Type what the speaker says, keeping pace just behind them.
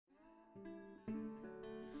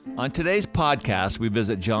On today's podcast, we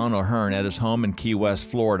visit John O'Hearn at his home in Key West,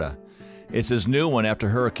 Florida. It's his new one after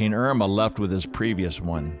Hurricane Irma left with his previous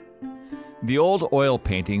one. The old oil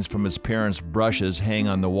paintings from his parents' brushes hang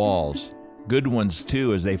on the walls. Good ones,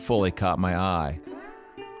 too, as they fully caught my eye.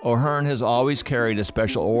 O'Hearn has always carried a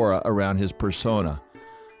special aura around his persona,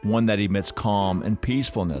 one that emits calm and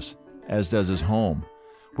peacefulness, as does his home,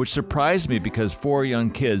 which surprised me because 4 young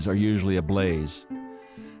kids are usually ablaze.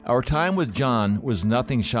 Our time with John was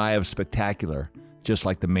nothing shy of spectacular, just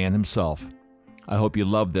like the man himself. I hope you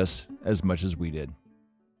love this as much as we did.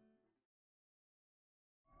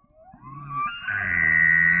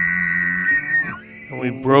 And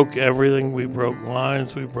we broke everything. We broke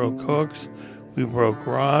lines, we broke hooks, we broke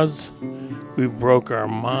rods, we broke our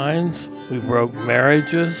minds, we broke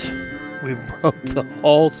marriages, we broke the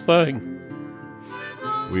whole thing.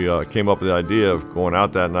 We came up with the idea of going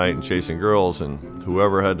out that night and chasing girls, and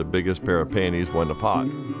whoever had the biggest pair of panties won the pot.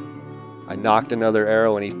 I knocked another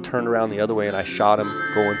arrow, and he turned around the other way, and I shot him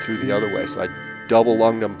going through the other way. So I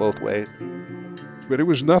double-lunged him both ways. But it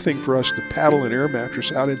was nothing for us to paddle an air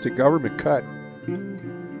mattress out into Government Cut.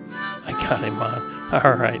 I got him on.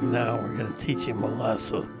 All right, now we're going to teach him a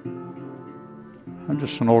lesson. I'm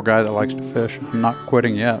just an old guy that likes to fish. I'm not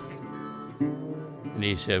quitting yet. And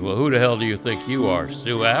he said, well, who the hell do you think you are,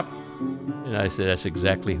 Sue App? And I said, that's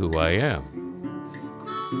exactly who I am.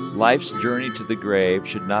 Life's journey to the grave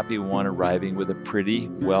should not be one arriving with a pretty,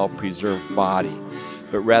 well-preserved body,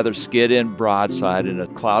 but rather skid in broadside in a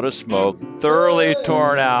cloud of smoke, thoroughly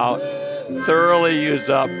torn out, thoroughly used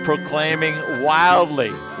up, proclaiming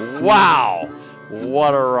wildly, wow,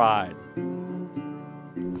 what a ride.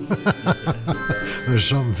 There's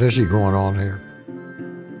something fishy going on here.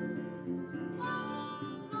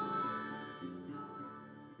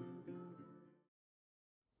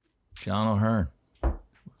 John O'Hearn.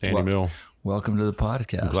 Andy Mill. Welcome to the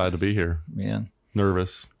podcast. I'm glad to be here. Man.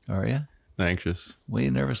 Nervous. Are you? Anxious. What are you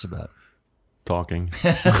nervous about? Talking.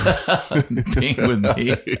 Being with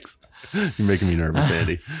me. You're making me nervous,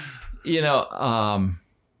 Andy. You know,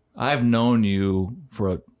 I've known you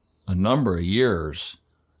for a number of years,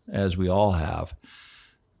 as we all have,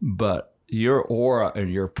 but your aura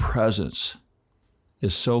and your presence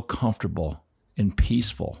is so comfortable and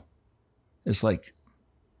peaceful. It's like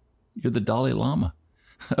you're the Dalai Lama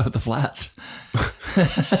of the flats.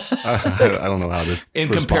 I don't know how to. In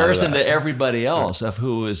comparison to everybody else of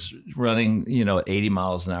who is running, at 80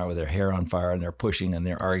 miles an hour with their hair on fire and they're pushing and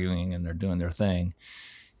they're arguing and they're doing their thing,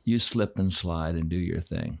 you slip and slide and do your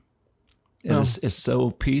thing. And it's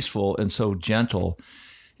so peaceful and so gentle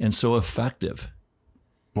and so effective.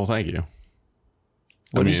 Well, thank you.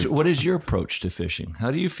 What is your approach to fishing?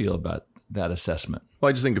 How do you feel about that assessment? Well,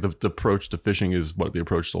 I just think the approach to fishing is what the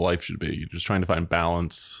approach to life should be. You're just trying to find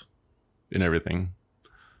balance in everything,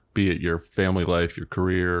 be it your family life, your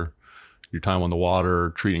career, your time on the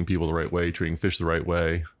water, treating people the right way, treating fish the right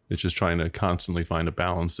way. It's just trying to constantly find a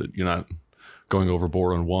balance that you're not going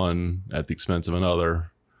overboard on one at the expense of another,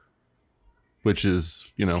 which is,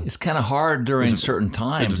 It's kind of hard during certain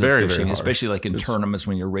times of very, fishing, very hard. especially like in tournaments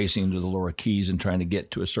when you're racing to the lower keys and trying to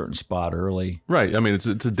get to a certain spot early. Right. I mean, it's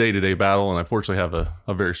a day-to-day battle, and I fortunately have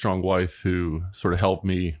a very strong wife who sort of helped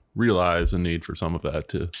me realize the need for some of that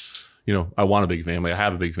to, I want a big family. I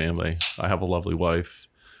have a big family. I have a lovely wife,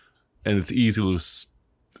 and it's easy to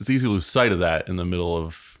lose sight of that in the middle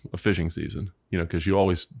of a fishing season. Because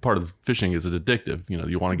part of the fishing is it's addictive.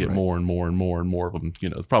 You want to get more and more and more and more of them.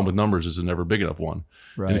 The problem with numbers is it's never a big enough one.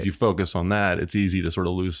 Right. And if you focus on that, it's easy to sort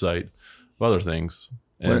of lose sight of other things.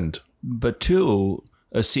 But two,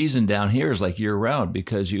 a season down here is like year round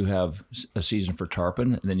because you have a season for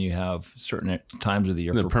tarpon, and then you have certain times of the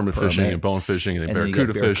year for permit fishing and bone fishing and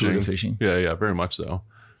barracuda fishing. Yeah, very much so.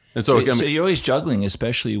 And so you're always juggling,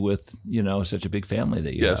 especially with, such a big family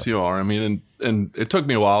that you have. Yes, you are. I mean, and it took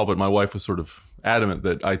me a while, but my wife was sort of adamant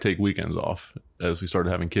that I take weekends off as we started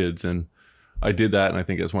having kids. And I did that. And I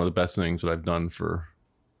think it's one of the best things that I've done for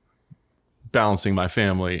balancing my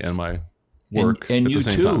family and my work and at you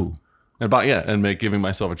the same too. time. And giving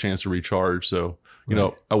myself a chance to recharge. So,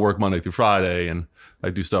 I work Monday through Friday and I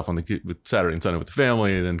do stuff with Saturday and Sunday with the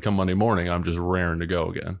family, and then come Monday morning, I'm just raring to go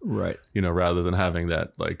again. Right. Rather than having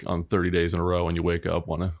that like on 30 days in a row, and you wake up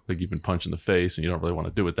you've been punched in the face, and you don't really want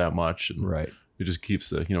to do it that much. And right. It just keeps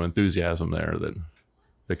the enthusiasm there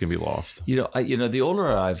that can be lost. The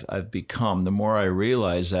older I've become, the more I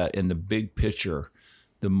realize that in the big picture,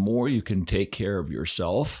 the more you can take care of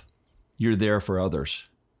yourself, you're there for others,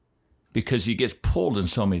 because you get pulled in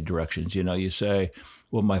so many directions. You say,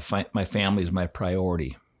 well, my family is my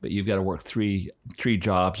priority, but you've got to work three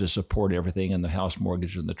jobs to support everything, and the house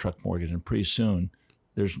mortgage and the truck mortgage, and pretty soon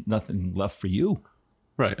there's nothing left for you.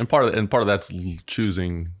 Right. And part of that's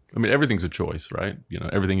choosing. I mean, everything's a choice, right?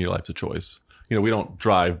 Everything in your life's a choice. We don't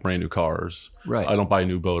drive brand new cars. Right. I don't buy a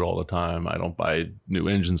new boat all the time. I don't buy new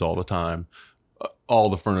engines all the time. All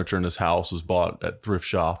the furniture in this house was bought at thrift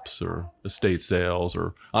shops or estate sales,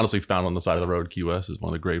 or honestly found on the side of the road. Key West is one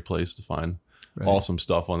of the great places to find awesome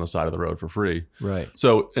stuff on the side of the road for free. Right.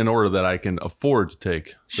 So in order that I can afford to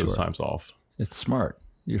take those Sure. times off. It's smart.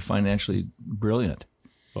 You're financially brilliant.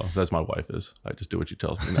 Well, that's my wife is. I just do what she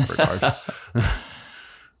tells me in that regard.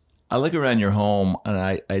 I look around your home and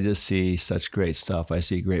I just see such great stuff. I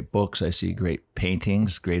see great books. I see great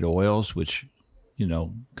paintings, great oils, which,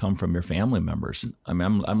 come from your family members. I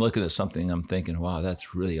mean, I'm looking at something, I'm thinking, wow,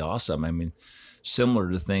 that's really awesome. I mean,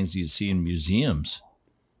 similar to things you'd see in museums.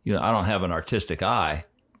 I don't have an artistic eye,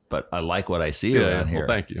 but I like what I see around here. Well,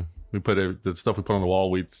 thank you. We put the stuff we put on the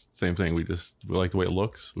wall. Same thing. We like the way it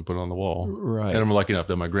looks. We put it on the wall. Right. And I'm lucky enough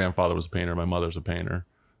that my grandfather was a painter. My mother's a painter.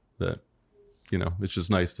 That, it's just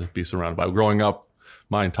nice to be surrounded by. Growing up,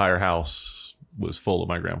 my entire house was full of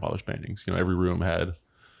my grandfather's paintings. Every room had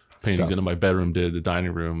paintings in it. My bedroom did, the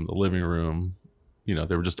dining room, the living room.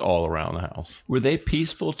 They were just all around the house. Were they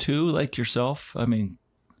peaceful too, like yourself? I mean,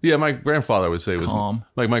 yeah, my grandfather, I would say, was calm.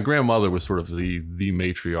 Like my grandmother was sort of the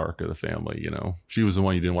matriarch of the family. She was the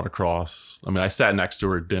one you didn't want to cross. I mean, I sat next to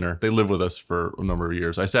her at dinner. They lived with us for a number of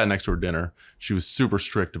years. I sat next to her at dinner. She was super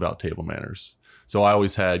strict about table manners. So I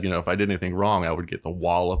always had, if I did anything wrong, I would get the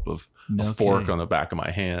wallop of a fork on the back of my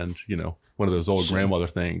hand. One of those old grandmother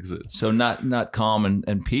things. So not calm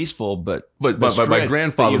and peaceful, but my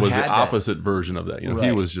grandfather was the opposite version of that. Right.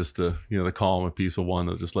 He was just the the calm and peaceful one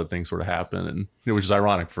that just let things sort of happen, and which is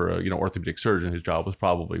ironic for a orthopedic surgeon. His job was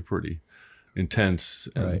probably pretty intense.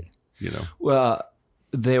 And, right. Well,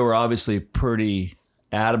 they were obviously pretty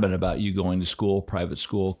adamant about you going to school, private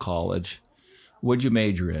school, college. What'd you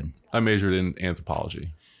major in? I majored in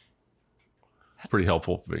anthropology. It's pretty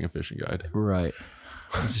helpful for being a fishing guide. Right.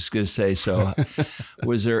 I was just going to say, so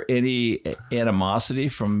was there any animosity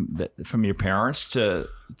from your parents to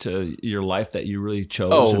your life that you really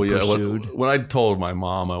chose and pursued? When I told my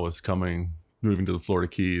mom I was moving to the Florida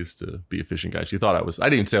Keys to be a fishing guide, she thought I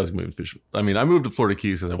didn't say I was moving to fish. I mean, I moved to Florida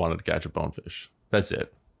Keys because I wanted to catch a bonefish. That's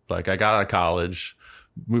it. Like, I got out of college,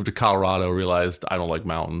 moved to Colorado, realized I don't like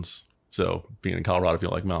mountains. So being in Colorado, if you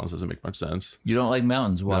don't like mountains, doesn't make much sense. You don't like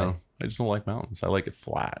mountains? Why? No, I just don't like mountains. I like it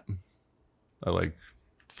flat. I like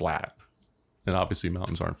flat, and obviously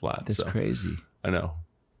mountains aren't flat. That's crazy. I know.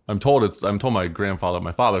 I'm told my grandfather on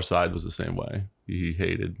my father's side was the same way. He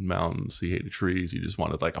hated mountains. He hated trees. He just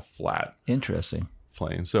wanted like a flat, interesting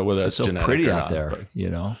plain. So whether that's so genetic pretty or out not,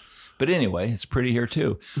 there, But anyway, it's pretty here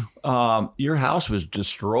too. Your house was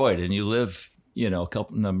destroyed, and you live, a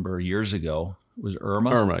number of years ago. Was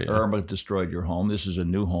Irma? Yeah. Irma destroyed your home. This is a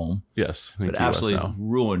new home. Yes, but absolutely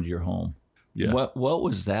ruined your home. Yeah. What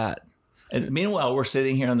was that? And meanwhile, we're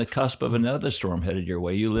sitting here on the cusp of another storm headed your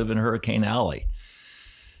way. You live in Hurricane Alley.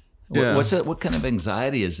 Yeah. What's that? What kind of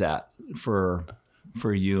anxiety is that for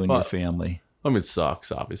you and your family? I mean, it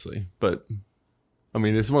sucks, obviously, but I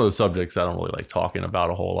mean, it's one of those subjects I don't really like talking about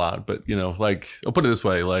a whole lot. But like, I'll put it this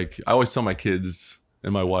way: like, I always tell my kids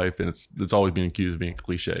and my wife, and it's always been accused of being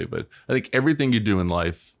cliche, but I think everything you do in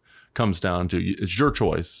life comes down to it's your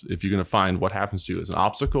choice if you're going to find what happens to you as an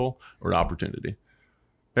obstacle or an opportunity.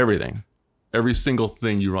 Everything. Every single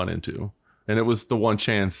thing you run into. And it was the one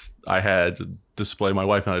chance I had to display, my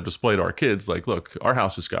wife and I displayed to our kids, like, look, our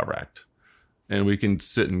house just got wrecked. And we can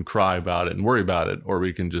sit and cry about it and worry about it, or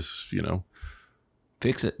we can just,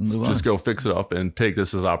 fix it and move on. Just go fix it up and take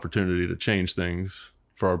this as opportunity to change things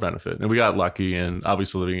for our benefit. And we got lucky, and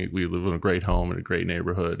obviously we live in a great home in a great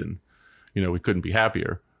neighborhood, and, we couldn't be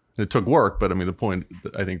happier. It took work, but I mean,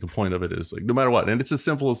 I think the point of it is, like, no matter what, and it's as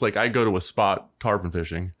simple as, like, I go to a spot tarpon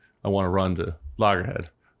fishing. I want to run to Loggerhead.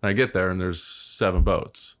 And I get there and there's 7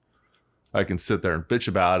 boats. I can sit there and bitch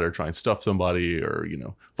about it or try and stuff somebody or,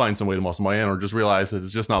 find some way to muscle my in, or just realize that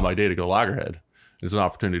it's just not my day to go Loggerhead. It's an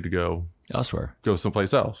opportunity to go elsewhere, go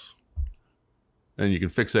someplace else. And you can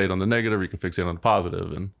fixate on the negative, or you can fixate on the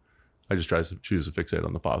positive. And I just try to choose to fixate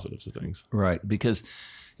on the positives of things. Right. Because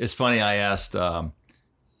it's funny, I asked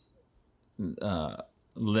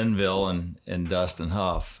Linville and Dustin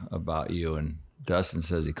Huff about you, and Dustin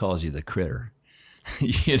says he calls you the critter.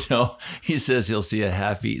 He says he'll see a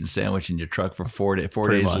half-eaten sandwich in your truck for 4 days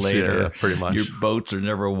later. Yeah, pretty much. Your boats are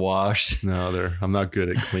never washed. No, I'm not good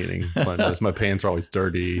at cleaning. My pants are always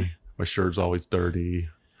dirty. My shirt's always dirty.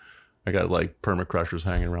 I got like perma crushers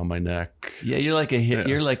hanging around my neck. Yeah, you're like a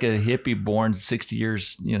hippie born 60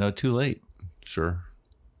 years, too late. Sure.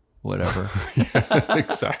 whatever. Yeah,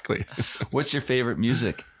 exactly. What's your favorite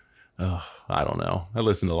music? Oh, I don't know. I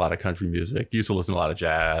listen to a lot of country music. Used to listen to a lot of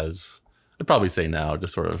jazz. I'd probably say now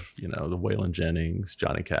just sort of, the Waylon Jennings,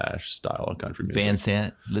 Johnny Cash style of country music. Van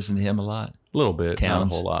Sant, listen to him a lot. A little bit,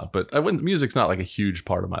 Towns. not a whole lot. But music's not like a huge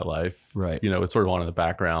part of my life. Right. It's sort of on in the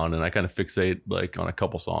background, and I kind of fixate like on a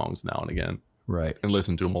couple songs now and again. Right. And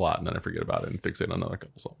listen to them a lot, and then I forget about it and fixate on another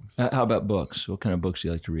couple songs. How about books? What kind of books do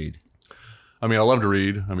you like to read? I mean, I love to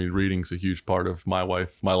read. I mean, reading's a huge part of my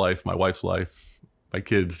life, my wife's life. My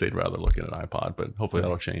kids, they'd rather look at an iPod, but hopefully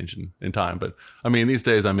that'll change in time. But I mean, these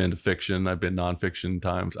days I'm into fiction. I've been nonfiction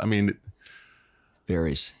times. I mean,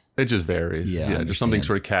 Varies. it just varies. Yeah, I just something understand.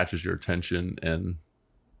 sort of catches your attention, and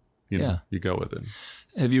you go with it.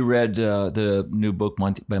 Have you read the new book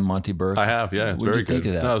by Monty Burke? I have, yeah. It's What'd very you think good.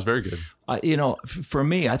 of that? No, it was very good. For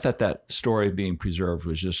me, I thought that story being preserved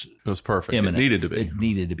was just It was perfect. imminent. It needed to be. It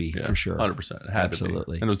needed to be, Yeah, for sure. 100%. It had Absolutely.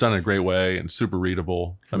 to be. And it was done in a great way and super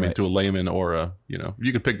readable. I mean, Right. to a layman or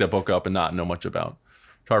you could pick that book up and not know much about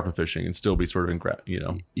tarpon fishing and still be sort of,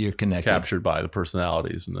 You're connected. captured by the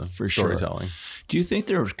personalities and the For sure. storytelling. Do you think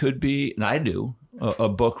there could be, and I do, a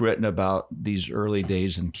book written about these early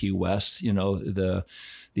days in Key West?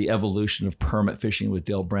 The evolution of permit fishing with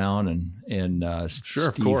Dale Brown and Sure,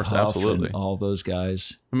 of Steve course, Huff absolutely. and all those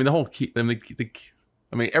guys. I mean, the whole key, I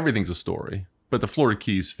mean, everything's a story, but the Florida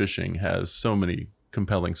Keys fishing has so many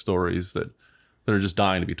compelling stories that are just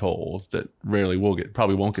dying to be told that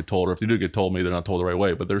probably won't get told, or if they do get told, maybe they're not told the right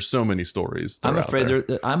way. But there's so many stories. that I'm are out afraid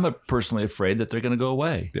there. I'm personally afraid that they're going to go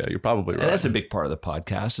away. Yeah, you're probably right. And that's a big part of the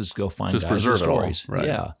podcast is go find Just guys with preserve it all, stories. right.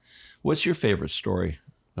 Yeah. What's your favorite story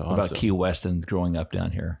about honestly, Key West and growing up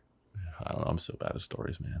down here? I don't know. I'm so bad at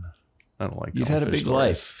stories, man. I don't like. You've telling had a fish big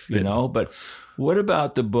stories. life, but what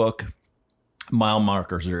about the book Mile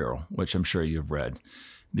Marker Zero, which I'm sure you've read?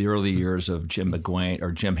 The early years of Jim McGuane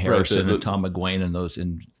or Jim Harrison and Tom McGuane and those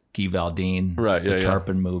in Guy Valdine, Right, yeah, the yeah.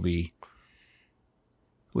 Tarpon movie.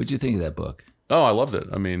 What'd you think of that book? Oh, I loved it.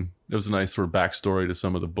 I mean, it was a nice sort of backstory to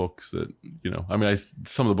some of the books that, I mean,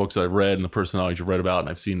 some of the books that I've read and the personalities you've read about, and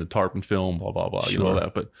I've seen the Tarpon film, blah, blah, blah, Sure.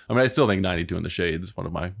 that. But I mean, I still think 92 in the Shades is one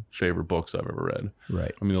of my favorite books I've ever read.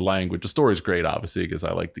 Right. I mean, the language, the story's great, obviously, because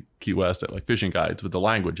I like the Key West, I like fishing guides, but the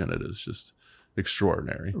language in it is just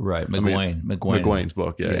extraordinary. Right. I mean, McGuane's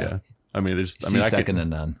book. Yeah, Yeah. yeah. I mean, it's, Second to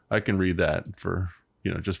none. I can read that for,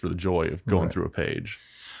 just for the joy of going through a page.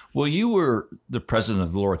 Well, you were the president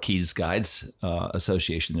of the Laura Keys Guides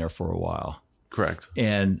Association there for a while. Correct.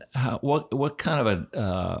 And what kind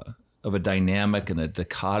of a dynamic and a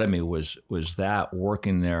dichotomy was that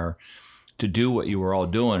working there to do what you were all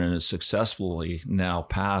doing and has successfully now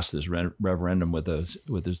passed this referendum with those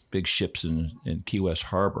big ships in Key West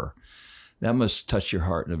Harbor? That must touch your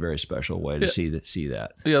heart in a very special way to see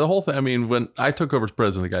that. Yeah, the whole thing. I mean, when I took over as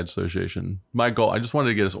president of the Guide Association, my goal, I just wanted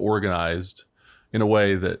to get us organized in a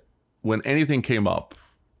way that when anything came up,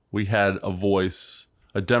 we had a voice,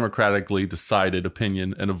 a democratically decided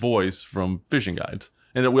opinion, and a voice from fishing guides.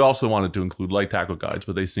 And that we also wanted to include light tackle guides,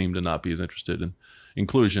 but they seemed to not be as interested in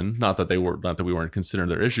inclusion. Not that we weren't considering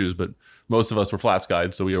their issues, but most of us were flats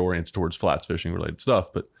guides, so we oriented towards flats fishing related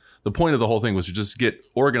stuff. But the point of the whole thing was to just get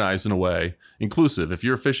organized in a way, inclusive. If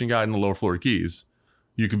you're a fishing guide in the Lower Florida Keys,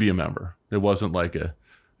 you could be a member. It wasn't like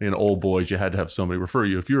old boys, you had to have somebody refer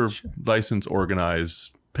you. If you're a licensed,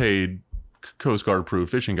 organized, paid, Coast Guard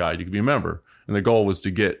approved fishing guide, you could be a member. And the goal was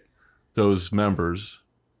to get those members,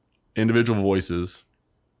 individual voices,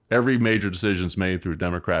 every major decision's made through a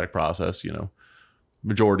democratic process,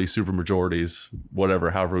 majorities, super majorities,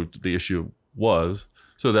 whatever, however the issue was,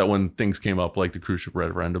 so that when things came up like the cruise ship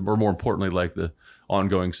referendum, or more importantly, like the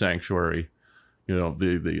ongoing sanctuary,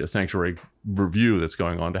 the sanctuary review that's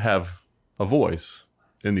going on, to have a voice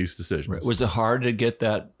in these decisions. Right. Was it hard to get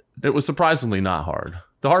that? It was surprisingly not hard.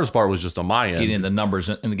 The hardest part was just on my end. Getting the numbers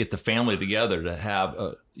and to get the family together to have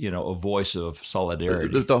a voice of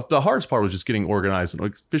solidarity. The hardest part was just getting organized.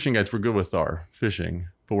 Like, fishing guides, we're good with our fishing,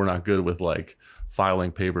 but we're not good with like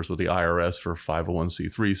filing papers with the IRS for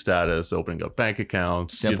 501c3 status, opening up bank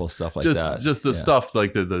accounts, Simple stuff like just, that. Just the stuff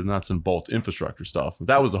like the nuts and bolts infrastructure stuff.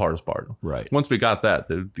 That was the hardest part. Right. Once we got that,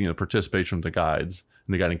 the participation from the guides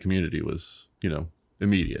and the guiding community was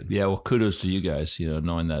immediate. Yeah, well, kudos to you guys,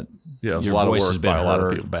 knowing that Yeah, it was your a lot of voice work has been by a lot of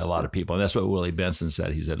heard people. by a lot of people. And that's what Willie Benson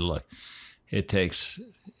said. He said, look, it takes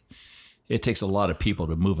a lot of people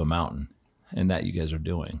to move a mountain, and that you guys are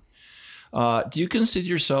doing. Do you consider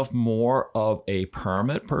yourself more of a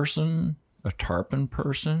permit person, a tarpon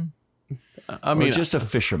person, I mean, or just a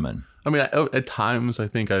fisherman? I mean, at times I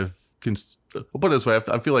think I'll put it this way.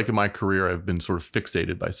 I feel like in my career I've been sort of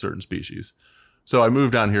fixated by certain species. So I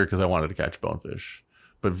moved down here because I wanted to catch bonefish.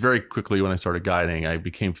 But very quickly when I started guiding, I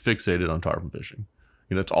became fixated on tarpon fishing.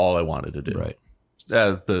 That's all I wanted to do. Right.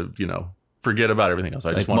 Forget about everything else.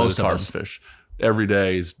 I just wanted to tarpon fish every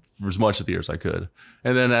day as much of the year as I could.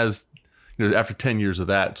 And then after 10 years of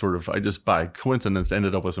that, I just by coincidence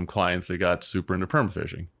ended up with some clients that got super into permit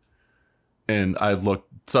fishing. And I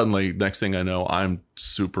looked, suddenly, next thing I know, I'm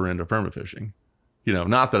super into permit fishing.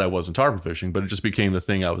 Not that I wasn't tarpon fishing, but it just became the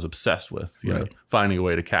thing I was obsessed with. Finding a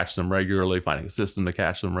way to catch them regularly, finding a system to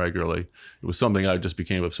catch them regularly. It was something I just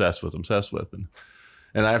became obsessed with.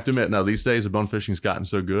 And I have to admit, now these days, the bone fishing's gotten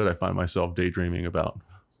so good, I find myself daydreaming about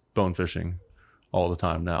bone fishing all the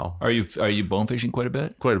time now. Are you bone fishing quite a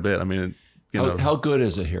bit? Quite a bit. I mean, how good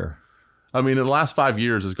is it here? I mean, in the last 5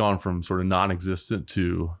 years, it's gone from sort of non-existent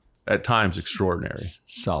to, at times, extraordinary.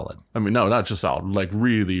 Solid. I mean, no, not just solid, like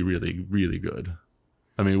really, really, really good.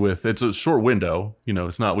 I mean, it's a short window.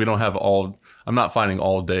 It's not, I'm not finding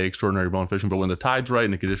all day extraordinary bone fishing, but when the tide's right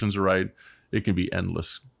and the conditions are right, it can be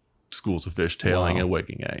endless schools of fish tailing and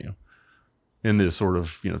waking at you in this sort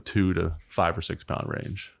of, 2 to 5 or 6 pound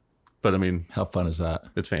range. But I mean, how fun is that?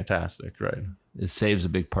 It's fantastic, right? It saves a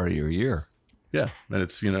big part of your year. Yeah. And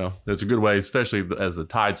it's, it's a good way, especially as the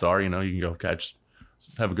tides are, you can go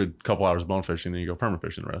have a good couple hours of bone fishing, then you go permit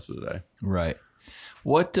fishing the rest of the day. Right.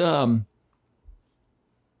 What,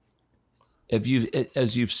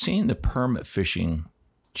 as you've seen the permit fishing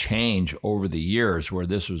change over the years, where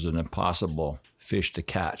this was an impossible fish to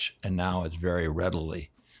catch, and now it's very readily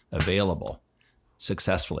available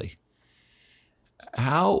successfully.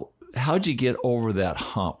 How'd you get over that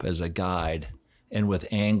hump as a guide and with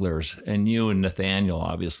anglers, and you and Nathaniel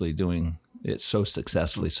obviously doing it so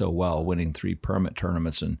successfully, so well, winning 3 permit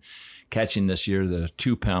tournaments and catching this year the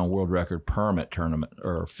 2-pound world record permit tournament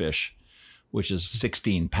or fish, which is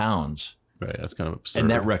 16 pounds. Right, that's kind of absurd. And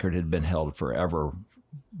that record had been held forever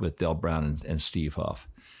with Del Brown and Steve Huff.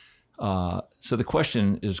 So the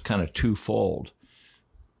question is kind of twofold.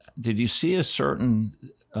 Did you see a certain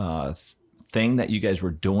thing that you guys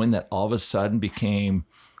were doing that all of a sudden became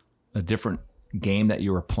a different game that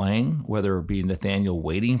you were playing, whether it be Nathaniel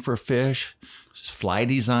waiting for fish, fly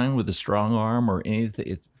design with a strong arm, or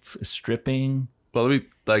anything, stripping? Well,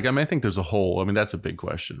 I think there's that's a big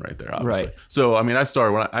question right there, obviously. Right. So, I mean, I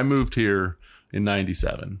started when I moved here in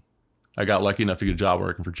 97. I got lucky enough to get a job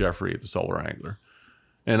working for Jeffrey at the Solar Angler.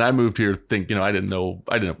 And I moved here I didn't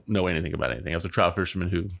know anything about anything. I was a trout fisherman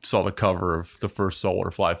who saw the cover of the first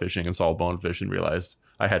Solar fly fishing and saw a bonefish and realized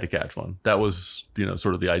I had to catch one. That was,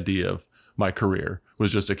 sort of the idea of my career,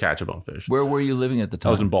 was just to catch a bonefish. Where were you living at the time?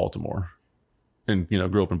 I was in Baltimore. And,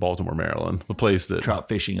 grew up in Baltimore, Maryland, the place that... Trout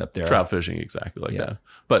fishing up there. Trout fishing, exactly like that.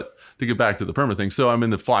 But to get back to the permit thing, so I'm in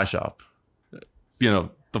the fly shop. The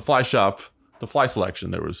fly shop, the fly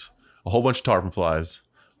selection, there was a whole bunch of tarpon flies,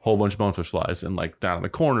 a whole bunch of bonefish flies, and down in the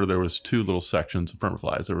corner, there was 2 little sections of permit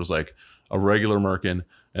flies. There was a regular merkin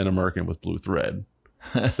and a merkin with blue thread.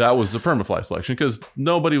 That was the permit fly selection because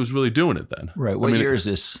nobody was really doing it then. Right. What year is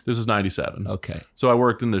this? This is 97. Okay. So I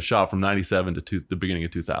worked in the shop from 97 to the beginning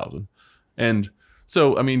of 2000. And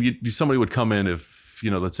so, I mean, somebody would come in if,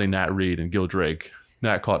 let's say Nat Reed and Gil Drake,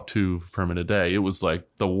 Nat caught 2 permit a day. It was like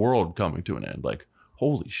the world coming to an end. Like,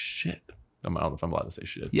 holy shit. I don't know if I'm allowed to say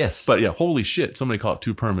shit. Yes. But yeah, holy shit. Somebody caught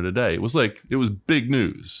 2 permit a day. It was big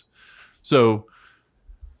news. So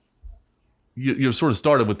you sort of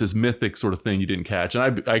started with this mythic sort of thing you didn't catch.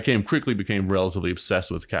 And I quickly became relatively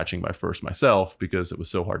obsessed with catching my first myself because it was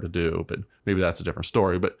so hard to do. But maybe that's a different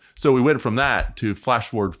story. But so we went from that to flash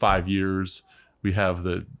forward 5 years. We have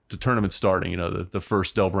the tournament starting, the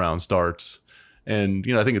first Del Brown starts. And,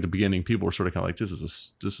 I think at the beginning, people were sort of kind of like, this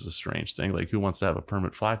is a strange thing. Like, who wants to have a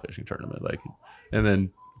permit fly fishing tournament? And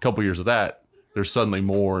then a couple years of that, there's suddenly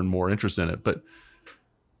more and more interest in it. But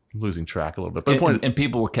I'm losing track a little bit. But and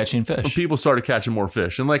people were catching fish. People started catching more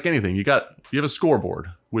fish. And like anything, you have a scoreboard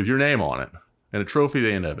with your name on it and a trophy at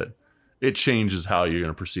the end of it. It changes how you're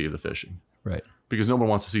going to perceive the fishing. Right. Because no one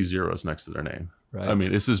wants to see zeros next to their name. Right. I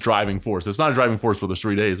mean, it's this driving force. It's not a driving force for those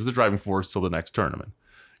 3 days. It's a driving force till the next tournament.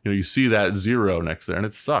 You see that 0 next there, and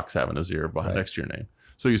it sucks having a 0 behind next to your name.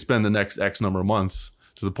 So you spend the next X number of months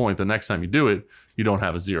to the point the next time you do it, you don't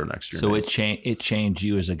have a 0 next to your name. So it changed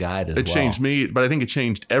you as a guide as well. It changed me, but I think it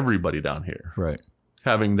changed everybody down here. Right.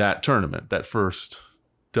 Having that tournament, that first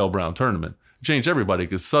Del Brown tournament, it changed everybody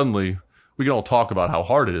because suddenly we can all talk about how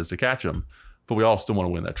hard it is to catch them, but we all still want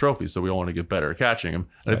to win that trophy, so we all want to get better at catching them.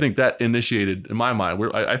 And I think that initiated, in my mind,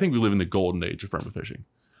 I think we live in the golden age of permit fishing.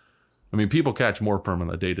 I mean, people catch more permit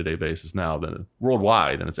on a day-to-day basis now than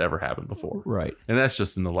worldwide than it's ever happened before. Right. And that's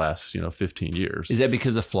just in the last, 15 years. Is that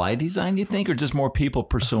because of fly design, you think, or just more people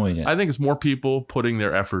pursuing it? I think it's more people putting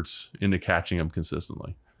their efforts into catching them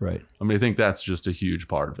consistently. Right. I mean, I think that's just a huge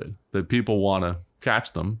part of it, that people want to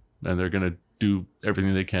catch them and they're going to do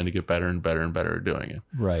everything they can to get better and better and better at doing it.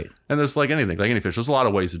 Right. And there's like anything, like any fish, there's a lot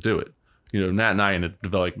of ways to do it. Nat and I ended up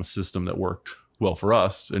developing a system that worked well for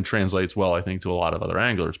us and translates well, I think, to a lot of other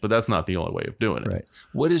anglers, but that's not the only way of doing it. Right.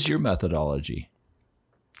 What is your methodology?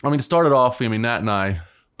 I mean, it started off, Nat and I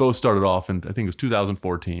both started off in, I think it was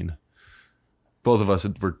 2014. Both of us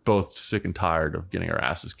were both sick and tired of getting our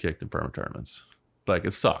asses kicked in permit tournaments. Like,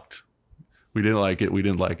 it sucked. We didn't like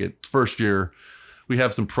it. First year, we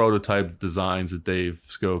have some prototype designs that Dave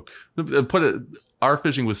Skoke put it. Our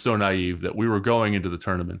fishing was so naive that we were going into the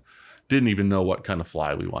tournament, didn't even know what kind of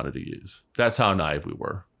fly we wanted to use. That's how naive we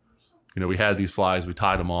were. We had these flies, we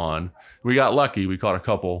tied them on. We got lucky. We caught a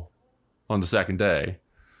couple on the second day,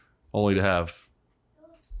 only to have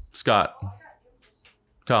Scott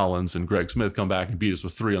Collins and Greg Smith come back and beat us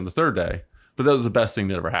with 3 on the third day. But that was the best thing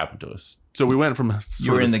that ever happened to us. So we went from...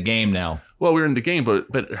 You were in the game now. Well, we were in the game, but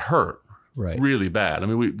it hurt really bad. I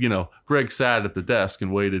mean, Greg sat at the desk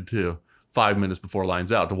and waited to 5 minutes before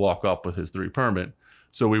lines out to walk up with his 3 permit.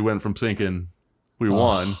 So we went from thinking we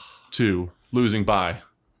won to losing by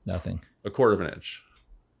nothing, a quarter of an inch.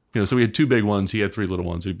 So we had 2 big ones. He had 3 little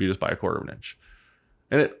ones. He beat us by a quarter of an inch.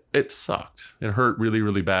 And it sucked. It hurt really,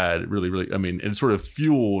 really bad. It really, it sort of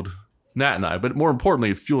fueled Nat and I, but more importantly,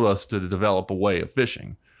 it fueled us to develop a way of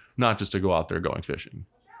fishing, not just to go out there going fishing.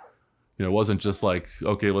 It wasn't just like,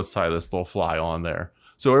 okay, let's tie this little fly on there.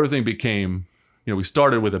 So everything became, we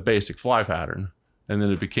started with a basic fly pattern, and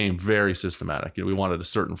then it became very systematic. We wanted a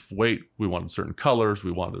certain weight, we wanted certain colors,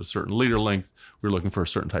 we wanted a certain leader length, we were looking for a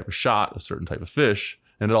certain type of shot, a certain type of fish,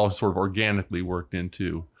 and it all sort of organically worked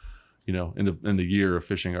into, in the year of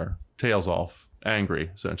fishing our tails off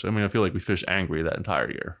angry, essentially. I mean, I feel like we fished angry that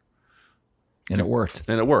entire year. And it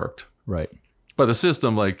worked. Right. But the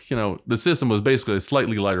system, the system was basically a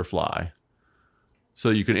slightly lighter fly, so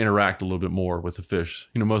you could interact a little bit more with the fish.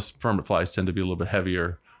 Most permit flies tend to be a little bit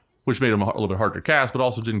heavier, which made them a little bit harder to cast, but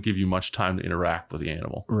also didn't give you much time to interact with the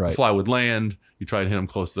animal. Right. The fly would land, you try to hit them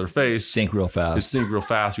close to their face. Sink real fast. It sink real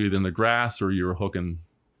fast. You're either in the grass or you were hooking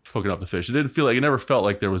up the fish. It never felt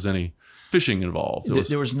like there was any fishing involved.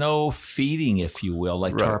 There was no feeding, if you will,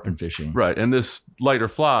 like tarpon fishing. Right. And this lighter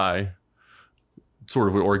fly sort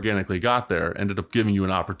of organically got there, ended up giving you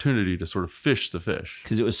an opportunity to sort of fish the fish.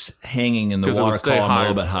 Because it was hanging in the water column a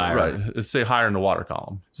little bit higher. Right. It'd stay higher in the water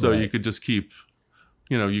column. So you could just keep,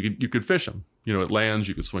 you could fish them. It lands,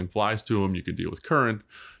 you could swing flies to them, you could deal with current,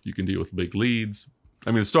 you can deal with big leads.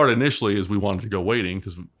 I mean, it started initially as we wanted to go wading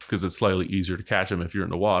because it's slightly easier to catch them if you're in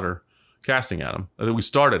the water casting at them. I think we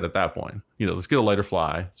started at that point. Let's get a lighter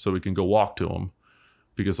fly so we can go walk to them.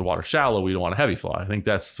 Because the water's shallow, we don't want a heavy fly. I think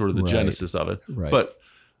that's sort of the genesis of it. Right. But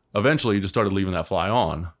eventually you just started leaving that fly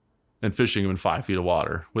on and fishing them in 5 feet of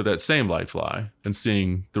water with that same light fly and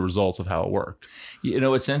seeing the results of how it worked.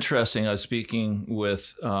 It's interesting. I was speaking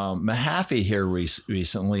with Mahaffey here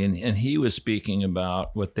recently, and he was speaking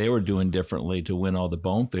about what they were doing differently to win all the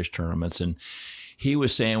bonefish tournaments. And he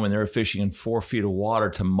was saying when they were fishing in 4 feet of water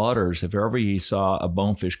to mudders, if ever he saw a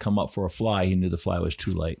bonefish come up for a fly, he knew the fly was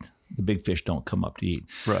too late. The big fish don't come up to eat.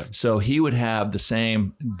 Right. So he would have the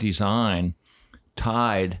same design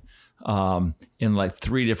tied in like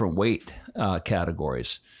 3 different weight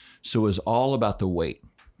categories. So it was all about the weight.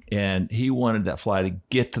 And he wanted that fly to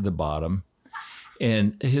get to the bottom.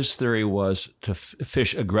 And his theory was to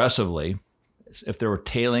fish aggressively. If they were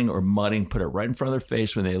tailing or mudding, put it right in front of their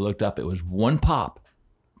face. When they looked up, it was one pop.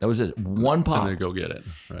 That was it. One pop. And they'd go get it.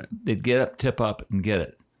 Right. They'd get up, tip up, and get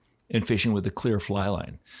it. And fishing with a clear fly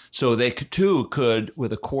line. So they could,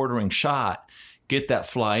 with a quartering shot, get that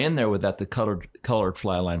fly in there without the colored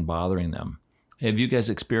fly line bothering them. Have you guys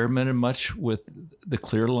experimented much with the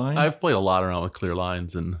clear line? I've played a lot around with clear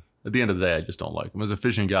lines, and at the end of the day, I just don't like them. As a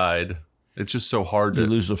fishing guide, it's just so hard to... You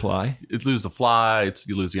lose the fly? You lose the fly,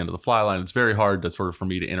 you lose the end of the fly line. It's very hard for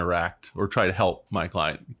me to interact or try to help my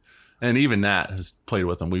client. And even Nat has played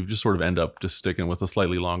with them. We just sort of end up just sticking with a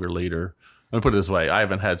slightly longer leader. I'm going to put it this way. I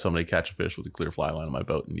haven't had somebody catch a fish with a clear fly line on my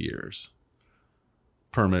boat in years.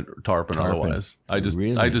 Permit or tarpon otherwise. I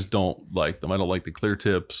just don't like them. I don't like the clear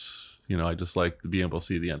tips. I just like to be able to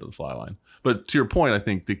see the end of the fly line. But to your point, I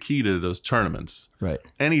think the key to those tournaments,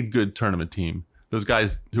 any good tournament team, those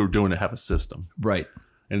guys who are doing it have a system. Right.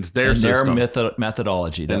 And it's their system. Their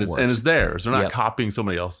methodology that works. And it's theirs. They're not copying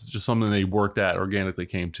somebody else. It's just something they worked at, organically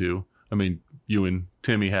came to. I mean, you and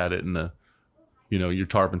Timmy had it in the your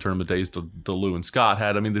tarpon tournament days, the Lou and Scott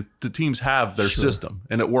had. I mean, the teams have their system,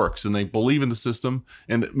 and it works, and they believe in the system.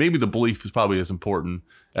 And maybe the belief is probably as important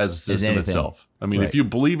as the system itself. I mean, if you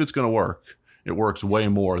believe it's going to work, it works way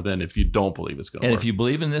more than if you don't believe it's going to work. And if you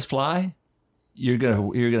believe in this fly, you're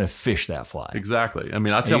gonna fish that fly. Exactly. I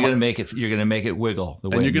mean, you're gonna make it wiggle the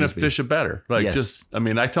way, and you're gonna fish it better. Like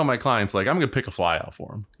I tell my clients, like, I'm gonna pick a fly out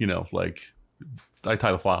for them. Like I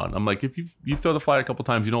tie the fly on. I'm like, if you throw the fly a couple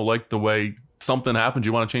times, you don't like the way something happens,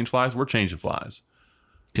 you want to change flies, we're changing flies.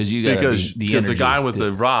 Because the guy with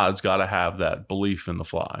the rod's got to have that belief in the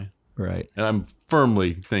fly. Right. And I'm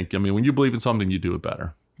firmly think, when you believe in something, you do it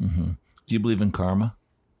better. Mm-hmm. Do you believe in karma?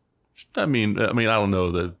 I mean, I don't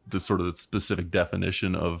know the sort of the specific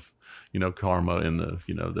definition of, karma in the,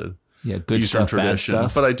 the good Eastern stuff, tradition. bad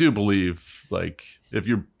stuff. But I do believe, like, if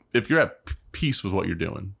you're at peace with what you're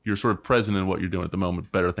doing, you're sort of present in what you're doing at the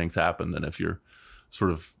moment, better things happen than if you're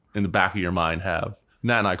sort of in the back of your mind Nat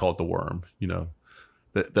and I call it the worm,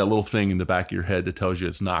 that little thing in the back of your head that tells you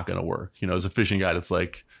it's not going to work. As a fishing guide, it's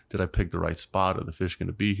like, did I pick the right spot? Are the fish going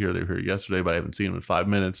to be here? They were here yesterday, but I haven't seen them in 5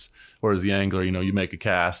 minutes. Or as the angler, you make a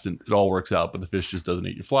cast and it all works out, but the fish just doesn't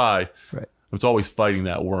eat your fly. Right. It's always fighting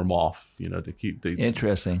that worm off, to keep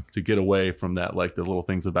interesting to get away from that, like the little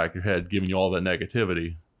things in the back of your head, giving you all that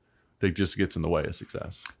negativity that just gets in the way of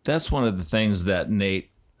success. That's one of the things that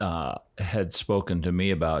Nate had spoken to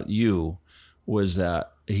me about you, was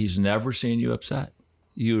that he's never seen you upset.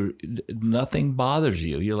 Nothing bothers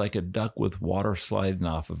you. You're like a duck with water sliding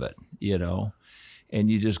off of it,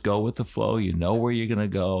 and you just go with the flow. You know where you're going to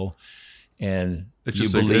go, and you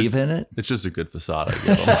believe in it. It's just a good facade, I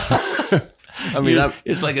guess.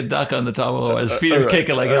 It's like a duck on the top of his feet are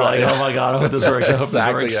kicking like, oh my God, I hope this works. I hope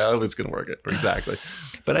exactly, this works. Yeah, I hope it's going to work. Exactly.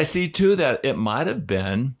 But I see too that it might have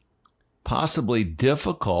been possibly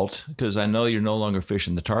difficult, because I know you're no longer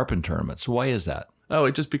fishing the tarpon tournaments. Why is that? Oh,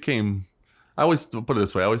 it just became, I always put it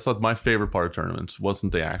this way. I always thought my favorite part of tournaments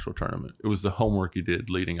wasn't the actual tournament. It was the homework you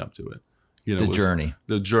did leading up to it.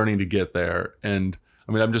 The journey to get there. And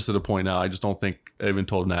I'm just at a point now, I just don't think, I even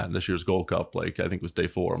told Nat in this year's Gold Cup, like, I think it was day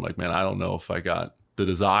 4. I'm like, man, I don't know if I got the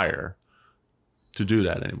desire to do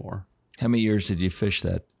that anymore. How many years did you fish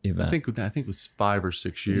that event? I think it was 5 or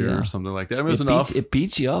 6 years or something like that. It was enough. It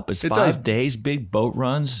beats you up. It's 5 days, big boat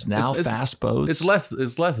runs, fast boats.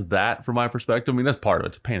 It's less that from my perspective. That's part of it.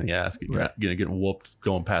 It's a pain in the ass getting whooped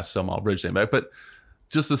going past 7 Mile Bridge thing back. But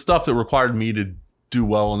just the stuff that required me to do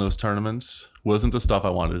well in those tournaments wasn't the stuff I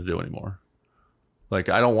wanted to do anymore. Like,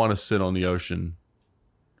 I don't want to sit on the ocean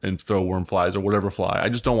and throw worm flies or whatever fly. I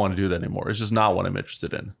just don't want to do that anymore. It's just not what I'm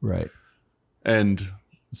interested in. Right. And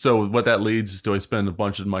so what that leads is, do I spend a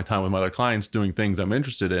bunch of my time with my other clients doing things I'm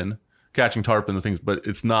interested in, catching tarpon and things, but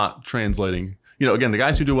it's not translating. Again, the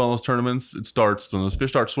guys who do well in those tournaments, it starts when those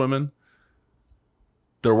fish start swimming,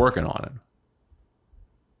 they're working on it.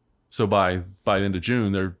 So by the end of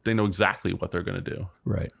June, they know exactly what they're going to do.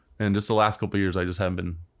 Right. And just the last couple of years, I just haven't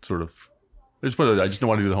been I just don't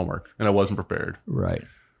want to do the homework, and I wasn't prepared. Right.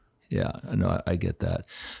 Yeah, I know. I get that.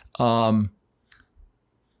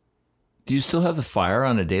 Do you still have the fire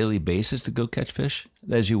on a daily basis to go catch fish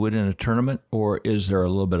as you would in a tournament, or is there a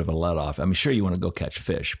little bit of a let off? Sure you want to go catch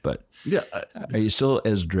fish, but are you still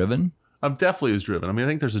as driven? I'm definitely as driven. I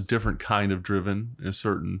think there's a different kind of driven in a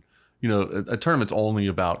certain, a tournament's only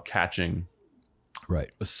about catching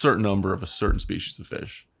a certain number of a certain species of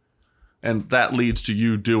fish. And that leads to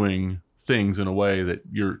you doing things in a way that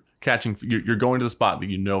you're going to the spot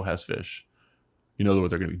that has fish. You know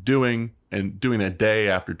what they're going to be doing, and doing that day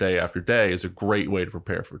after day after day is a great way to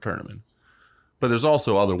prepare for a tournament. But there's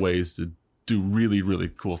also other ways to do really, really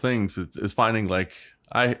cool things. It's finding, like,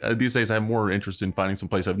 these days I have more interest in finding some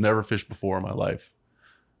place I've never fished before in my life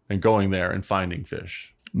and going there and finding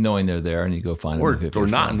fish. Knowing they're there and you go find them. Or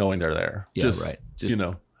not knowing they're there. Yeah, right.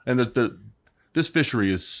 And this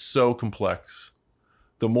fishery is so complex.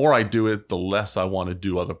 The more I do it, the less I want to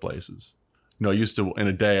do other places. In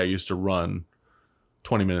a day, I used to run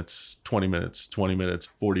 20 minutes, 20 minutes, 20 minutes,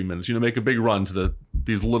 40 minutes, make a big run to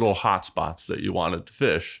these little hot spots that you wanted to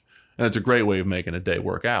fish. And it's a great way of making a day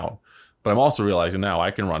work out. But I'm also realizing now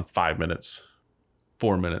I can run 5 minutes,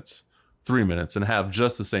 4 minutes, 3 minutes, and have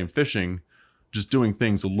just the same fishing, just doing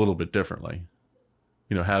things a little bit differently.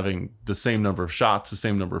 Having the same number of shots, the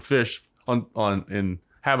same number of fish in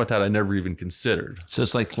habitat I never even considered. So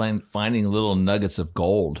it's like finding little nuggets of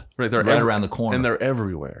gold right around the corner. And they're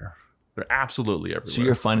everywhere. They're absolutely everywhere. So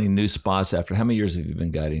you're finding new spots after how many years have you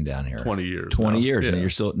been guiding down here? 20 years. 20 years, yeah. And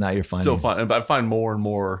you're finding. But I find more and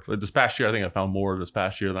more. This past year, I think I found more this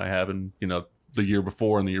past year than I have in the year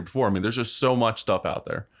before and the year before. There's just so much stuff out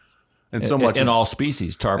there, And so much in all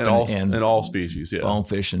species, tarpon and all species, yeah,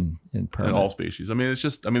 bonefish and permit. And all species. I mean, it's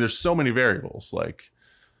just, I mean, there's so many variables. Like,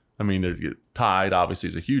 I mean, tide obviously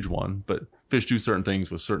is a huge one, but fish do certain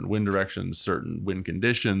things with certain wind directions, certain wind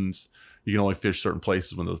conditions. You can only fish certain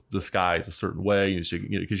places when the sky is a certain way,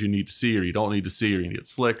 because you need to see, or you don't need to see, or you need it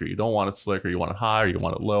slick, or you don't want it slick, or you want it high, or you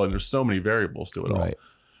want it low. And there's so many variables to it all.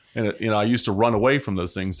 And I used to run away from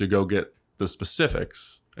those things to go get the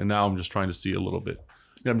specifics, and now I'm just trying to see a little bit.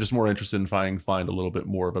 I'm just more interested in find a little bit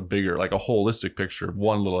more of a bigger, like a holistic picture of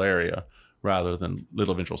one little area, rather than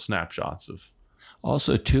little individual snapshots of.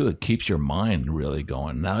 Also, too, it keeps your mind really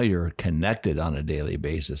going. Now you're connected on a daily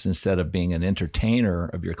basis instead of being an entertainer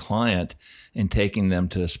of your client and taking them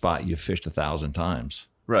to a spot you've fished 1,000 times.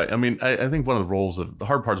 Right. I mean, I think one of the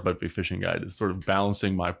hard parts about being a fishing guide is sort of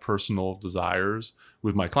balancing my personal desires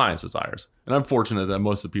with my clients' desires. And I'm fortunate that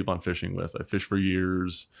most of the people I'm fishing with, I fish for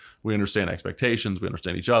years. We understand expectations. We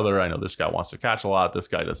understand each other. I know this guy wants to catch a lot. This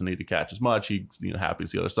guy doesn't need to catch as much. He's happy to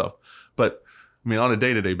see other stuff. But I mean, on a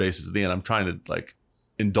day-to-day basis, at the end, I'm trying to like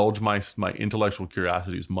indulge my intellectual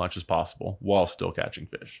curiosity as much as possible while still catching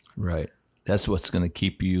fish. Right. That's what's going to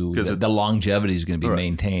keep you. The longevity is going to be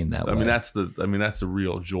maintained that way. I mean, that's the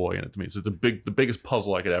real joy in it to me. It's the biggest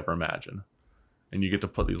puzzle I could ever imagine, and you get to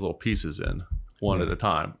put these little pieces in one at a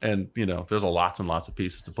time. And there's lots and lots of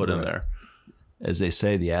pieces to put in there. As they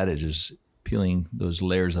say, the adage is peeling those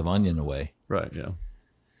layers of onion away. Right. Yeah.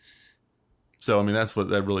 So I mean,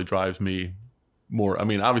 that really drives me more. I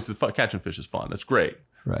mean, obviously, catching fish is fun. It's great.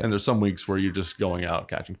 Right. And there's some weeks where you're just going out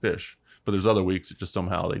catching fish. But there's other weeks that just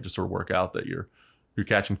somehow they just sort of work out that you're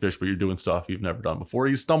catching fish, but you're doing stuff you've never done before.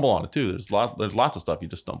 You stumble on it too. There's lots of stuff you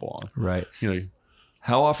just stumble on. Right.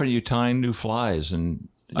 How often are you tying new flies? And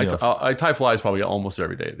I tie flies probably almost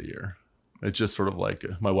every day of the year. It's just sort of like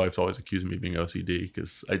my wife's always accusing me of being OCD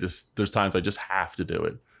because there's times I just have to do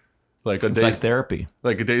it. Like it's like therapy.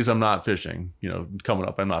 Like the days I'm not fishing, coming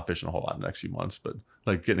up, I'm not fishing a whole lot in the next few months, but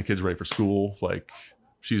like getting the kids ready for school, like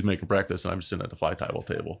she's making breakfast and I'm just sitting at the fly tying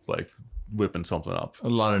table, like whipping something up. A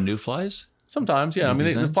lot of new flies? Sometimes, yeah. I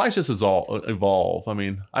mean, the flies just evolve. I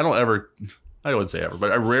mean, I wouldn't say ever,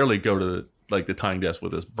 but I rarely go to the tying desk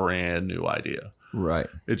with this brand new idea. Right.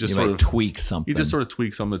 It just you might tweak something. You just sort of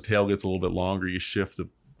tweak something. The tail gets a little bit longer. You shift the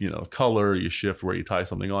color. You shift where you tie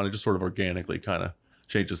something on. It just sort of organically kind of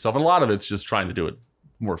changes stuff. And a lot of it's just trying to do it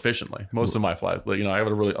more efficiently. Most of my flies, I have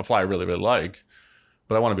a fly I really, really like,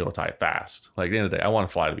 but I want to be able to tie it fast. Like at the end of the day, I want a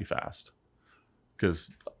fly to be fast.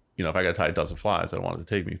 Because, if I got to tie a dozen flies, I don't want it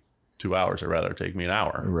to take me 2 hours. I'd rather it take me an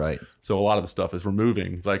hour. Right. So a lot of the stuff is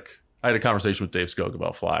removing. Like I had a conversation with Dave Skog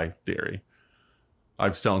about fly theory. I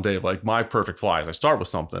was telling Dave, my perfect flies, I start with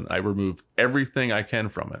something. I remove everything I can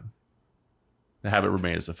from it and have it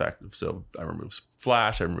remain as effective. So I remove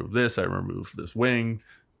flash, I remove this wing,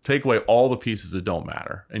 take away all the pieces that don't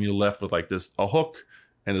matter. And you're left with a hook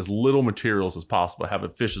and as little materials as possible. Have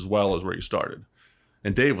it fish as well as where you started.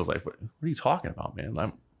 And Dave was like, what are you talking about,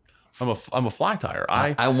 man? I'm a fly tyer.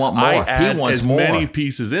 I want more. He wants as more. many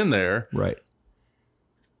pieces in there. Right.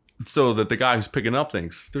 So that the guy who's picking up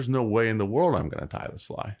thinks, there's no way in the world I'm going to tie this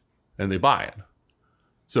fly. And they buy it.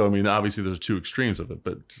 So, I mean, obviously there's two extremes of it,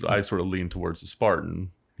 but I sort of lean towards the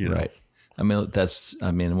Spartan, Right. I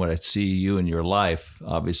mean, when I see you in your life,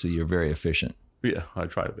 obviously you're very efficient. Yeah, I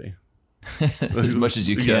try to be. As much as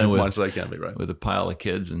you can. Yeah, as much as I can be, right. With a pile of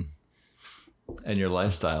kids and your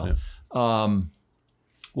lifestyle. Yeah.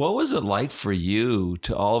 What was it like for you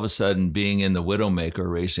to all of a sudden being in the Widowmaker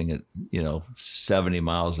racing at 70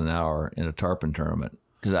 miles an hour in a tarpon tournament?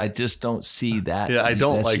 Because I just don't see that. Yeah, I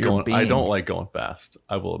don't like going fast.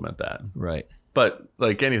 I will admit that. Right. But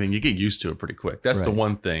like anything, you get used to it pretty quick. That's the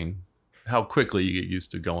one thing. How quickly you get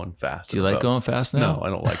used to going fast. Do you like going fast now? No, I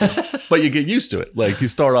don't like it. But you get used to it. Like you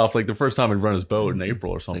start off the first time I run his boat in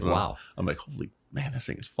April or something. Wow. I'm like, holy man, this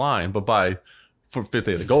thing is flying. But by fifth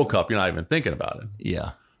day of the Gold Cup, you're not even thinking about it.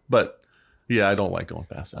 Yeah. But yeah, I don't like going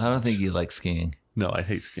fast. I don't think you like skiing. No, I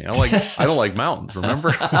hate skiing. I don't like mountains,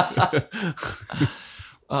 remember?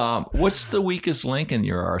 What's the weakest link in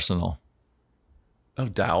your arsenal? Oh,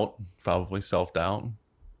 doubt. Probably self-doubt.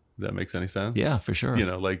 If that makes any sense? Yeah, for sure.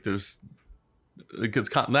 Because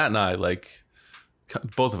Nat and I,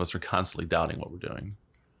 both of us are constantly doubting what we're doing.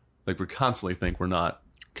 We constantly think we're not.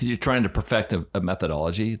 Because you're trying to perfect a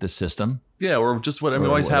methodology, the system. Yeah, or just what I mean. We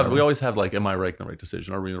always have am I making the right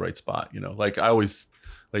decision? Are we in the right spot? I always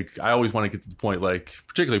want to get to the point,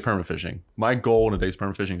 particularly permit fishing. My goal in a day's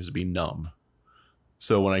permit fishing is to be numb.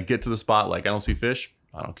 So when I get to the spot, I don't see fish,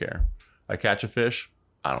 I don't care. I catch a fish,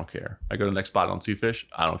 I don't care. I go to the next spot, I don't see fish,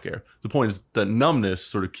 I don't care. The point is that numbness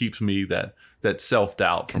sort of keeps me that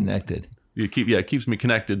self-doubt connected. it keeps me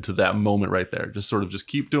connected to that moment right there. Just sort of just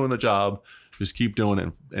keep doing the job, just keep doing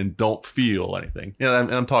it, and don't feel anything.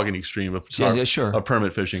 I'm talking extreme of sure. Of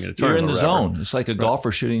permit fishing. You're in the zone. It's like a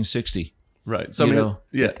golfer shooting 60. Right. So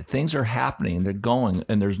things are happening. They're going,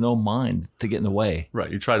 and there's no mind to get in the way.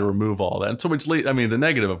 Right. You try to remove all that. And so it's late. I mean, the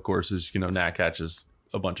negative, of course, is Nat catches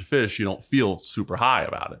a bunch of fish. You don't feel super high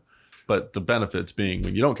about it. But the benefits being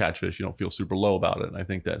when you don't catch fish, you don't feel super low about it. And I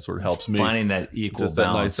think that sort of helps me finding that equal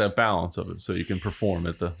balance. That balance of it, so you can perform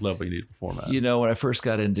at the level you need to perform at. When I first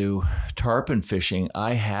got into tarpon fishing,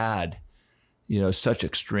 I had, such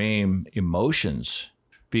extreme emotions.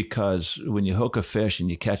 Because when you hook a fish and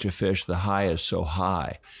you catch a fish, the high is so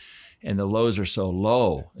high and the lows are so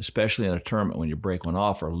low, especially in a tournament when you break one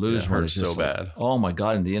off or lose one. It's so bad. Oh my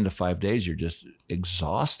God, in the end of 5 days, you're just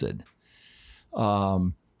exhausted.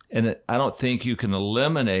 And I don't think you can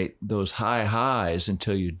eliminate those high highs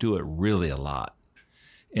until you do it really a lot.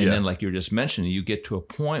 And then like you were just mentioning, you get to a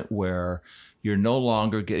point where you're no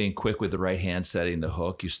longer getting quick with the right hand setting the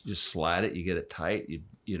hook. You just slide it, you get it tight,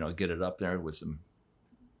 you get it up there with some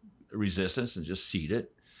resistance and just seat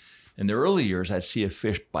it. In the early years, I'd see a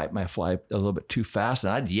fish bite my fly a little bit too fast,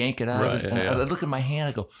 and I'd yank it out. I'd look at my hand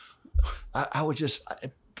and go, I would just,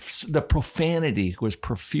 the profanity was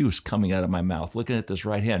profuse coming out of my mouth, looking at this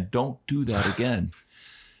right hand. Don't do that again.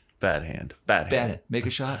 Bad hand. Make a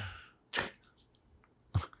shot.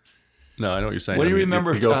 No, I know what you're saying. What do you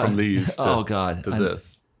remember? You go from these to, to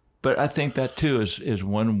this. But I think that too is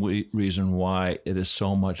one reason why it is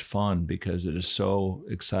so much fun, because it is so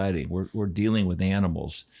exciting. We're dealing with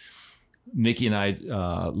animals. Nikki and I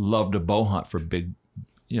love to bow hunt for big,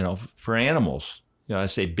 for animals. I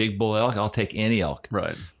say big bull elk, I'll take any elk.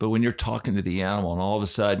 Right. But when you're talking to the animal and all of a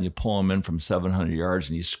sudden you pull him in from 700 yards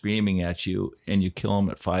and he's screaming at you and you kill him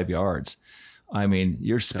at 5 yards, I mean,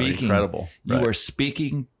 you're speaking. Incredible. You are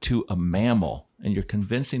speaking to a mammal and you're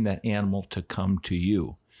convincing that animal to come to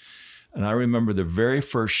you. And I remember the very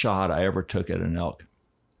first shot I ever took at an elk.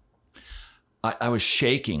 I was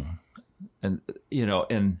shaking, and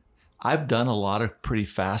I've done a lot of pretty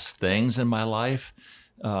fast things in my life,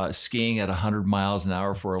 skiing at 100 miles an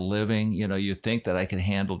hour for a living. You think that I could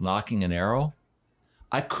handle knocking an arrow.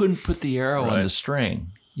 I couldn't put the arrow on the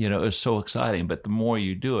string. It was so exciting. But the more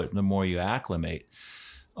you do it, the more you acclimate.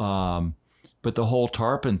 But the whole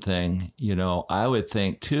tarpon thing, I would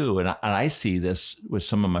think too, and I see this with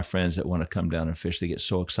some of my friends that want to come down and fish. They get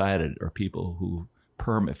so excited, or people who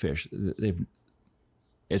permit fish.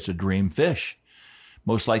 It's a dream fish.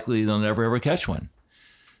 Most likely they'll never ever catch one.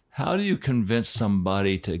 How do you convince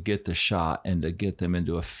somebody to get the shot and to get them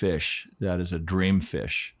into a fish that is a dream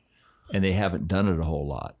fish, and they haven't done it a whole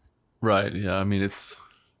lot? Right. Yeah. I mean, it's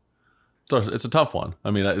a tough one.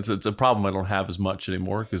 I mean, it's a problem I don't have as much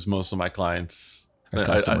anymore because most of my clients are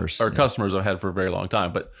customers. Customers I've had for a very long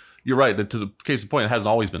time. But you're right. To the case in point, it hasn't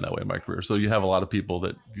always been that way in my career. So you have a lot of people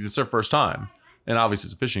that it's their first time. And obviously,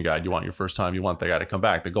 as a fishing guide, you want your first time, you want the guy to come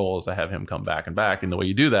back. The goal is to have him come back and back. And the way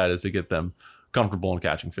you do that is to get them comfortable in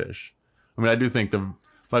catching fish. I mean, I do think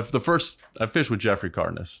I fished with Jeffrey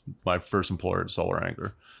Cardenas, my first employer at Solar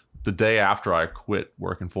Angler, the day after I quit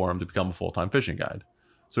working for him to become a full-time fishing guide.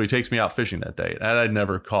 So he takes me out fishing that day, and I'd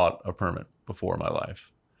never caught a permit before in my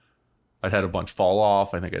life. I'd had a bunch fall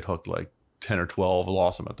off. I think I'd hooked like 10 or 12,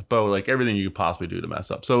 lost them at the boat, like everything you could possibly do to mess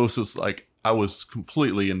up. So it was just like, I was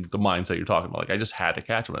completely in the mindset you're talking about. Like, I just had to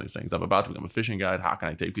catch one of these things. I'm about to become a fishing guide. How can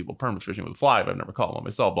I take people permit fishing with a fly if I've never caught one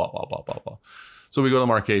myself? Blah, blah, blah, blah, blah. So we go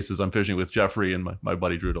to Marquesas. I'm fishing with Jeffrey and my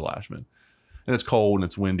buddy Drew DeLashman. And it's cold and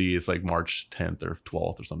it's windy. It's like March 10th or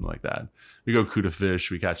 12th or something like that. We go cuda fish.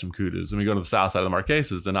 We catch some cudas. And we go to the south side of the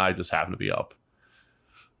Marquesas, and I just happen to be up.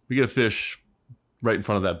 We get a fish right in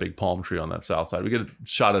front of that big palm tree on that south side. We get a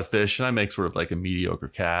shot at a fish, and I make sort of like a mediocre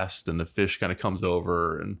cast. And the fish kind of comes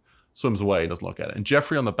over and swims away. He doesn't look at it. And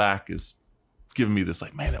Jeffrey on the back is giving me this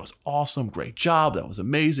like, man, that was awesome. Great job. That was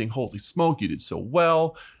amazing. Holy smoke. You did so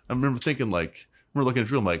well. I remember thinking like, I remember looking at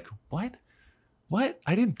Drew. I'm like, what?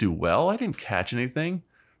 I didn't do well. I didn't catch anything.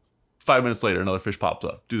 5 minutes later, another fish pops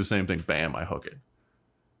up. Do the same thing. Bam, I hook it.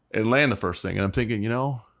 And land the first thing. And I'm thinking,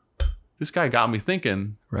 this guy got me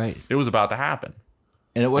thinking right. It was about to happen.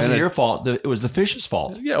 And it wasn't your fault. It was the fish's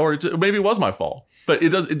fault. Yeah, or maybe it was my fault. But it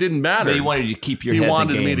didn't matter. But he wanted you to keep your head in the game.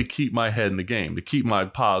 He wanted me to keep my head in the game, to keep my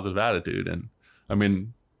positive attitude. And I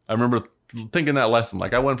mean, I remember thinking that lesson.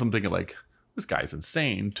 Like, I went from thinking like, this guy's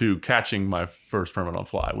insane, to catching my first permit on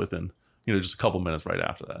fly within just a couple minutes right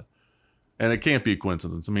after that. And it can't be a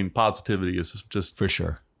coincidence. I mean, positivity is just for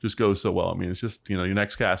sure just goes so well. I mean, it's just your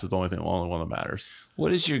next cast is the only one that matters.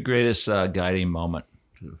 What is your greatest guiding moment?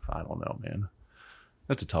 I don't know, man.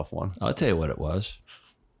 That's a tough one. I'll tell you what it was.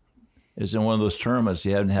 is in one of those tournaments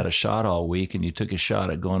you hadn't had a shot all week, and you took a shot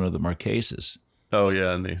at going to the Marquesas. Oh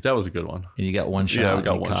yeah, and that was a good one. And you got one shot. Yeah, we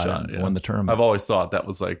got and one shot. Yeah. Won the tournament. I've always thought that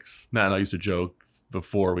was like, I used to joke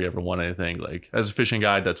before we ever won anything. Like as a fishing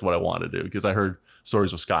guide, that's what I wanted to do, because I heard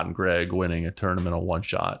stories of Scott and Greg winning a tournament on one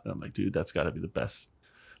shot, and I'm like, dude, that's got to be the best.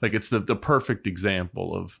 Like it's the perfect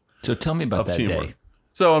example of. So tell me about that teamwork. day.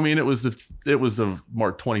 So I mean, it was the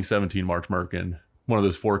 2017 March Merkin, one of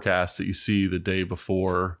those forecasts that you see the day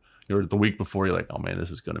before. Or the week before, you're like, oh man,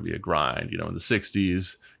 this is going to be a grind. In the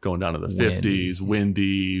 60s, going down to the 50s,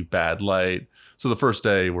 windy, bad light. So the first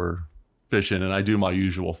day we're fishing, and I do my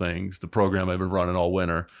usual things, the program I've been running all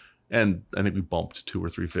winter. And I think we bumped 2 or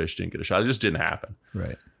 3 fish, didn't get a shot. It just didn't happen.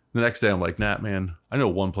 Right. The next day, I'm like, Nat, man, I know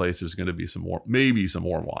one place there's going to be maybe some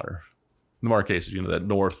warm water. The Marquesas, that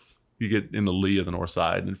north. You get in the lee of the north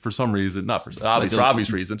side, and for some reason, not for obvious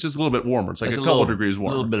reasons, it's just a little bit warmer. It's like a couple degrees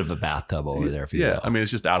warmer. A little bit of a bathtub over there, if you will. I mean, it's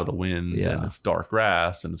just out of the wind, and it's dark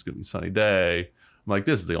grass, and it's going to be a sunny day. I'm like,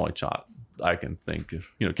 this is the only shot I can think of.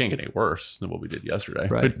 It can't get any worse than what we did yesterday.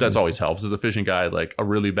 Right. But that's always helps. As a fishing guide, like a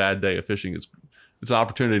really bad day of fishing it's an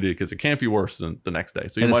opportunity, because it can't be worse than the next day.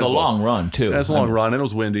 So and it's a long run, too. And it's a long run, and it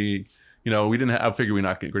was windy. We didn't. I figured we're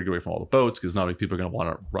not going to get away from all the boats, because not many people are going to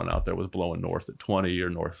want to run out there with blowing north at 20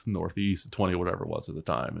 or northeast at 20 or whatever it was at the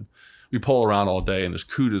time. And we pull around all day, and there's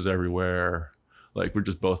cudas everywhere. Like we're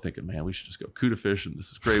just both thinking, man, we should just go cuda fishing.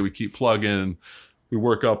 This is great. We keep plugging. We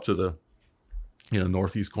work up to the,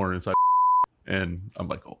 northeast corner inside, and I'm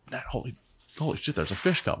like, oh, man, holy shit, there's a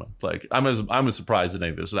fish coming. Like I'm as surprised as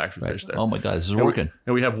anything. There's an actual fish there. Oh my God, this is working.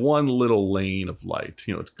 And we have one little lane of light.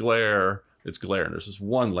 It's glare. It's glare, and there's this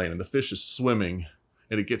one lane, and the fish is swimming,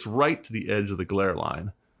 and it gets right to the edge of the glare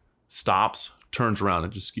line, stops, turns around,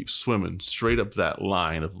 and just keeps swimming straight up that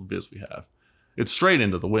line of viz we have. It's straight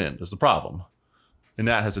into the wind is the problem. And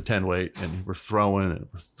Nat has a 10 weight, and we're throwing, and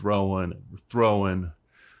we're throwing, and we're throwing.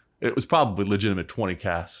 It was probably legitimate 20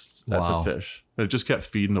 casts at the fish. And it just kept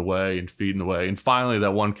feeding away. And finally,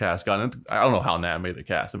 that one cast got in. I don't know how Nat made the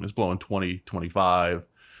cast. I mean, it's blowing 20, 25.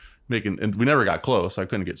 And we never got close. I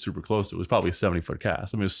couldn't get super close. It was probably a 70-foot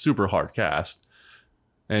cast. I mean, it was a super hard cast.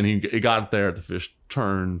 And he got there. The fish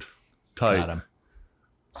turned tight. Got him.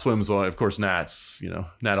 Swims away. Of course, Nat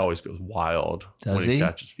always goes wild. Does when he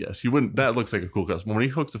catches. Yes, he wouldn't. That looks like a cool cast. When he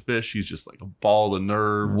hooks a fish, he's just like a ball of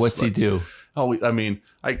nerves. What's he do? Oh, I mean,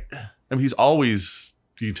 he's always.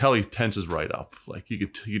 You can tell he tenses right up. Like you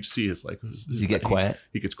could see his like. Does he get quiet?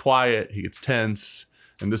 He gets quiet. He gets tense.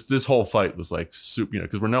 And this whole fight was like super,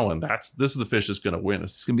 because we're knowing this is the fish that's going to win.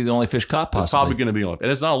 It's going to be the only fish caught, possibly. It's probably going to be,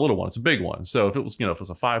 and it's not a little one; it's a big one. So if it was, if it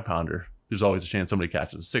was a 5-pounder, there's always a chance somebody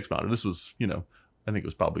catches a 6-pounder. This was, I think it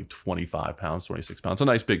was probably 25 pounds, 26 pounds. A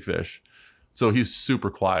nice big fish. So he's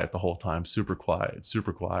super quiet the whole time, super quiet.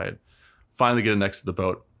 Finally get it next to the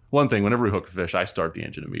boat. One thing, whenever we hook a fish, I start the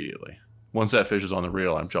engine immediately. Once that fish is on the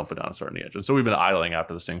reel, I'm jumping down and starting the engine. So we've been idling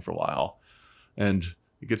after this thing for a while, and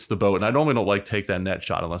it gets to the boat, and I normally don't take that net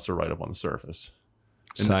shot unless they're right up on the surface.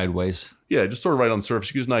 And sideways. Yeah, just sort of right on the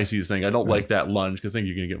surface. You use nice easy thing. I don't like that lunge because I think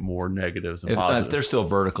you're going to get more negatives and positives. If they're still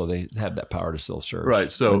vertical, they have that power to still serve.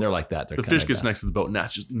 Right. So when they're like that, the fish gets next to the boat, and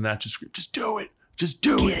Nat just screams, just do it. Just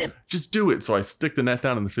do it. Just do it. So I stick the net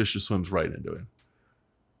down, and the fish just swims right into it.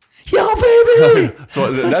 Yo, baby!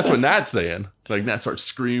 So that's what Nat's saying. Like Nat starts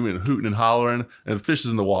screaming and hooting and hollering, and the fish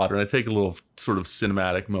is in the water, and I take a little sort of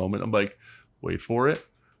cinematic moment. I'm like, wait for it.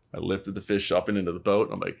 I lifted the fish up and into the boat.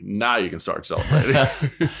 And I'm like, now you can start celebrating.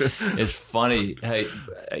 It's funny. Hey,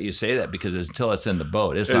 you say that because until it's in the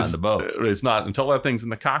boat, it's not in the boat. It's not. Until that thing's in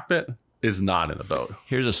the cockpit, it's not in the boat.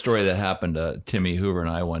 Here's a story that happened to Timmy Hoover and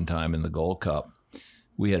I one time in the Gold Cup.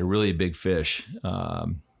 We had a really big fish,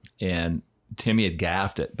 and Timmy had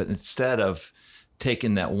gaffed it. But instead of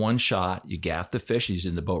taking that one shot, you gaff the fish. He's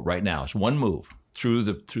in the boat right now. It's one move through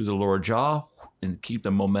the lower jaw and keep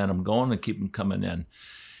the momentum going and keep him coming in.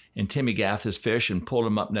 And Timmy gaffed his fish and pulled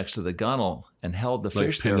him up next to the gunnel and held the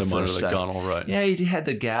fish there for a second. Pinned him under the gunnel, right? Yeah, he had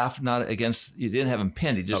the gaff not against. You didn't have him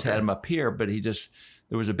pinned. He just had him up here, but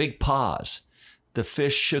there was a big pause. The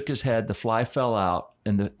fish shook his head. The fly fell out,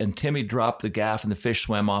 and Timmy dropped the gaff, and the fish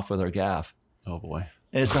swam off with our gaff. Oh boy!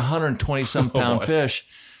 And it's a 120-some pound fish,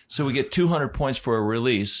 so we get 200 points for a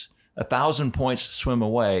release, 1,000 points to swim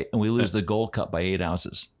away, and we lose the Gold Cup by 8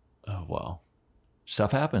 ounces. Oh wow!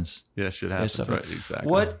 Stuff happens. Yeah, shit happens. Right, exactly.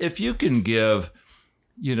 What if you can give,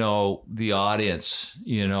 the audience,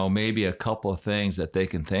 maybe a couple of things that they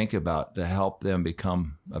can think about to help them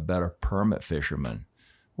become a better permit fisherman?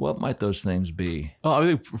 What might those things be? Oh, I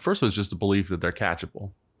think first of all, it's just the belief that they're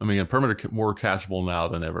catchable. I mean, permit are more catchable now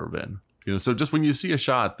than ever been. So just when you see a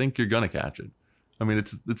shot, think you're gonna catch it. I mean,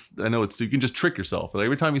 I know you can just trick yourself. Like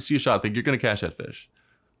every time you see a shot, think you're going to catch that fish.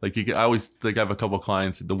 Like I always I have a couple of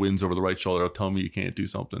clients that the wind's over the right shoulder. They'll tell me you can't do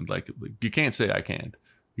something. Like you can't say I can't.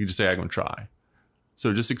 You just say I'm going to try.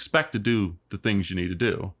 So just expect to do the things you need to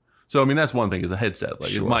do. So, I mean, that's one thing is a headset,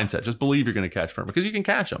 like a mindset. Just believe you're going to catch permit because you can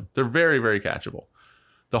catch them. They're very, very catchable.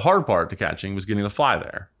 The hard part to catching was getting the fly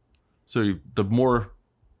there. So the more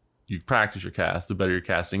you practice your cast, the better your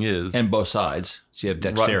casting is. And both sides. So you have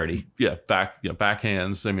dexterity. Right,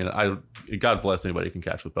 backhands. I mean, God bless anybody who can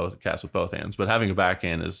cast with both hands, but having a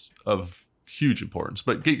backhand is of huge importance.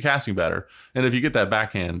 But get your casting better. And if you get that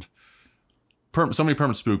backhand, somebody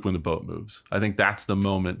permit spook when the boat moves. I think that's the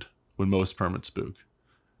moment when most permits spook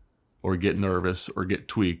or get nervous or get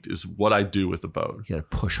tweaked is what I do with the boat. You got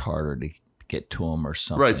to push harder to get to them or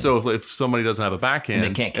something. Right. So if somebody doesn't have a backhand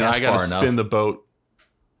and they can't cast I got to spin the boat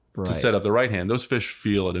right. to set up the right hand, those fish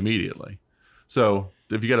feel it immediately. So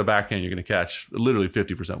if you get a backhand, you're going to catch literally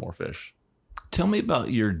 50% more fish. Tell me about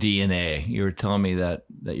your DNA. You were telling me that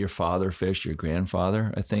your father fished, your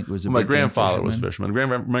grandfather, I think, was a My grandfather was fisherman.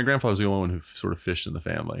 My grandfather was the only one who sort of fished in the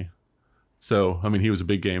family. So, I mean, he was a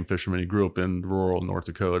big game fisherman. He grew up in rural North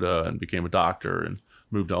Dakota and became a doctor and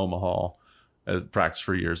moved to Omaha, practiced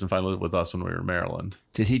for years, and finally lived with us when we were in Maryland.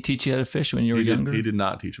 Did he teach you how to fish when you were younger? He did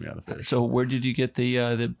not teach me how to fish. So where did you get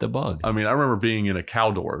the bug? I mean, I remember being in a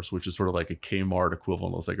Cowdoors, which is sort of like a Kmart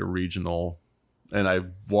equivalent. It's like a regional. And I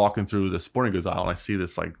walking through the sporting goods aisle and I see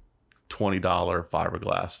this like $20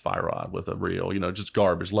 fiberglass fire rod with a reel, just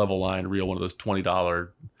garbage, level line reel, one of those $20.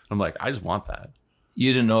 I'm like, I just want that.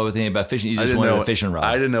 You didn't know anything about fishing. You just wanted a fishing rod.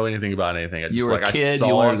 I didn't know anything about anything. You were a kid.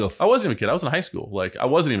 You wanted to go. I wasn't even a kid. I was in high school. Like I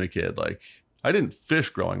wasn't even a kid. Like I didn't fish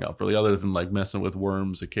growing up really, other than like messing with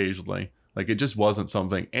worms occasionally. Like it just wasn't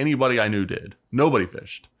something anybody I knew did. Nobody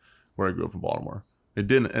fished where I grew up in Baltimore. It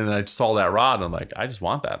didn't, and I saw that rod, and I'm like, I just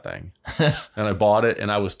want that thing. And I bought it, and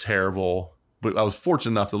I was terrible. But I was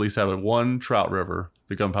fortunate enough to at least have one trout river,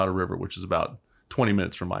 the Gunpowder River, which is about 20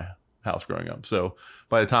 minutes from my house growing up. So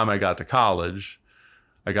by the time I got to college,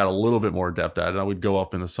 I got a little bit more adept at it. I would go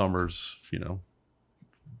up in the summers,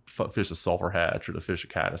 fish a sulfur hatch or to fish a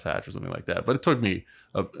caddis hatch or something like that. But it took me,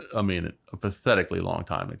 a pathetically long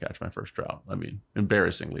time to catch my first trout. I mean,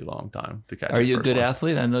 embarrassingly long time to catch. Are you a good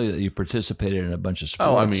athlete? I know that you participated in a bunch of sports.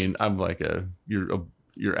 Oh, I mean, I'm like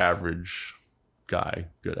your average guy,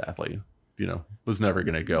 good athlete. Was never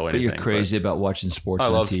going to go anything. But you're crazy about watching sports. I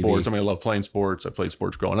love TV. sports. I mean, I love playing sports. I played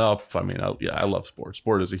sports growing up. I mean, I love sports.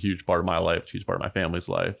 Sport is a huge part of my life, a huge part of my family's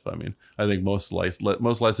life. I mean, I think most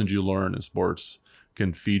lessons you learn in sports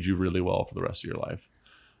can feed you really well for the rest of your life.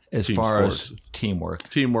 As far as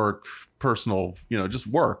teamwork, personal, just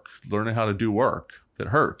work, learning how to do work that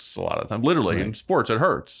hurts a lot of the time. Literally in sports, it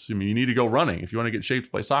hurts. I mean, you need to go running. If you want to get shaped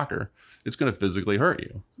to play soccer, it's going to physically hurt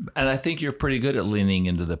you. And I think you're pretty good at leaning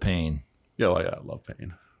into the pain. Yeah, I love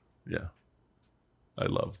pain. Yeah. I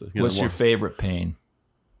love the. What's your favorite pain?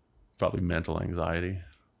 Probably mental anxiety.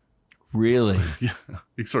 Really? Yeah.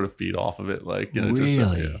 You sort of feed off of it. Like, really?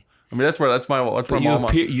 Yeah. I mean, that's where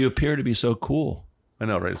you appear to be so cool. I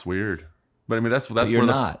know, right? It's weird. But I mean, that's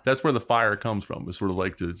where the fire comes from. It's sort of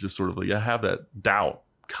like to just sort of like, I have that doubt,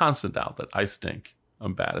 constant doubt that I stink.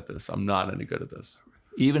 I'm bad at this. I'm not any good at this.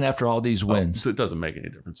 Even after all these wins. It doesn't make any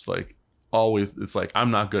difference. Like always, it's like, I'm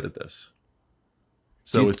not good at this.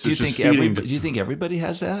 So do you think everybody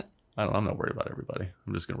has that? I'm not worried about everybody.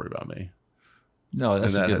 I'm just going to worry about me. No,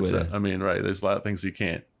 that's a good way. I mean, right. There's a lot of things you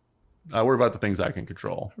can't. I worry about the things I can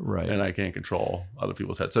control. Right. And I can't control other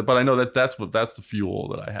people's headsets. But I know that's the fuel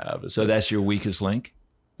that I have. So that's your weakest link?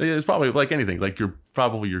 Yeah, it's probably like anything. Like your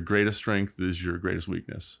greatest strength is your greatest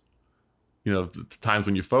weakness. The times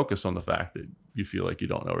when you focus on the fact that you feel like you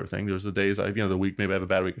don't know everything. There's the days the week, maybe I have a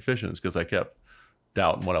bad week of fishing. It's because I kept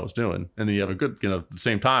doubting what I was doing. And then you have a good, at the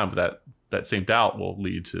same time, that same doubt will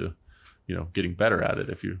lead to, getting better at it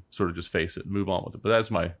if you sort of just face it and move on with it. But that's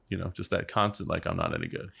my, just that constant, like, I'm not any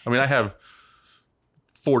good. I mean, I have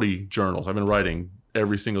 40 journals. I've been writing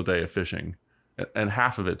every single day of fishing. And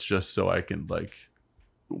half of it's just so I can, like,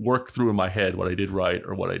 work through in my head what I did right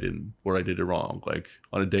or what I didn't, where I did it wrong, like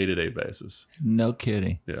on a day-to-day basis. No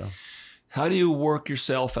kidding. Yeah. How do you work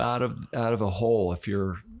yourself out of a hole if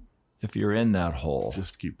you're in that hole?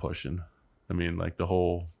 Just keep pushing. I mean, like the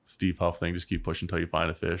whole Steve Huff thing, just keep pushing until you find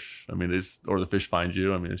a fish. I mean, or the fish finds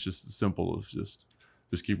you. I mean, it's just as simple as just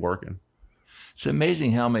keep working. It's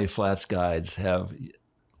amazing how many flats guides have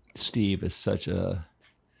Steve as such a.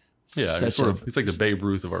 Yeah, it's like the Babe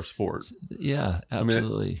Ruth of our sport. Yeah,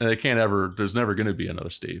 absolutely. I mean, there's never going to be another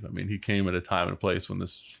Steve. I mean, he came at a time and a place when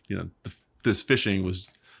this, this fishing was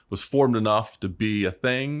formed enough to be a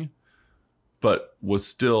thing, but was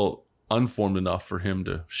still unformed enough for him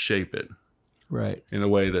to shape it Right. in a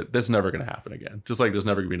way that's never going to happen again. Just like there's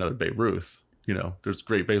never going to be another Babe Ruth. You know, there's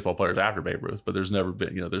great baseball players after Babe Ruth, but there's never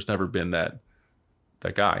been that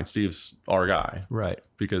guy. And Steve's our guy. Right.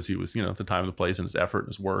 Because he was, at the time and the place and his effort and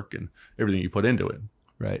his work and everything he put into it.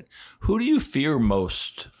 Right. Who do you fear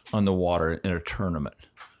most on the water in a tournament?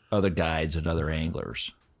 Other guides and other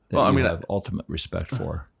anglers that you have ultimate respect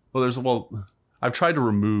for. I've tried to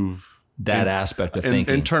remove that aspect of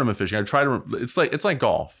thinking. In tournament fishing, I try to. It's like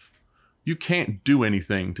golf. You can't do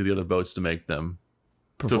anything to the other boats to make them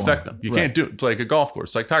to affect them. You can't do it. It's like a golf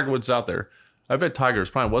course. Like Tiger Woods out there. I bet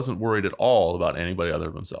Tiger's probably wasn't worried at all about anybody other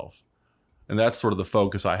than himself. And that's sort of the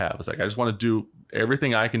focus I have. It's like I just want to do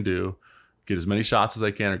everything I can do, get as many shots as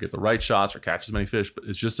I can, or get the right shots, or catch as many fish. But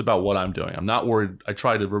it's just about what I'm doing. I'm not worried. I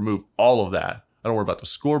try to remove all of that. I don't worry about the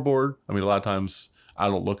scoreboard. I mean, a lot of times I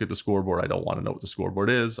don't look at the scoreboard. I don't want to know what the scoreboard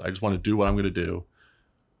is. I just want to do what I'm going to do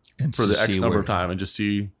and for the X number of time and just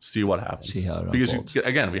see what happens. See how it because unfolds.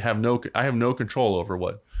 Again, I have no control over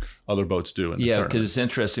what other boats do in the tournament. Because it's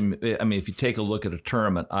interesting. I mean, if you take a look at a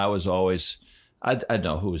tournament, I'd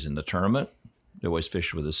know who was in the tournament. They always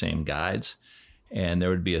fished with the same guides. And there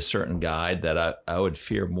would be a certain guide that I would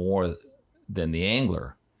fear more than the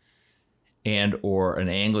angler. And or an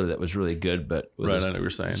angler that was really good, but with I know what you're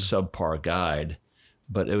saying. Subpar guide.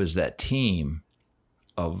 But it was that team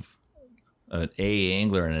of an A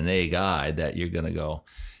angler and an A guide that you're going to go,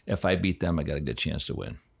 if I beat them, I got a good chance to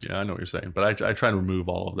win. Yeah, I know what you're saying. But I try to remove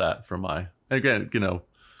all of that from my, and again,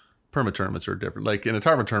 permit tournaments are different. Like in a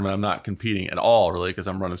tournament tournament, I'm not competing at all really because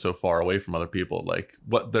I'm running so far away from other people. I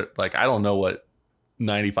don't know what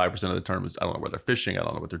 95% of the tournaments, I don't know where they're fishing. I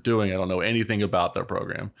don't know what they're doing. I don't know anything about their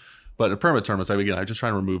program. But in permit tournaments, I'm just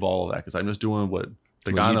trying to remove all of that because I'm just doing what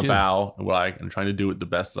the guy on the bow and I'm trying to do it the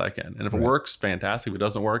best that I can. And if it works, fantastic. If it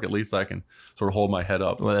doesn't work, at least I can sort of hold my head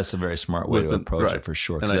up. Well, that's a very smart way to approach it for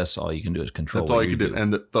sure. Because that's all you can do is control. That's all you can do.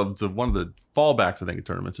 And the one of the fallbacks I think in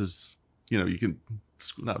tournaments is, you can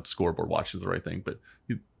not scoreboard watching is the right thing, but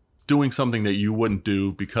doing something that you wouldn't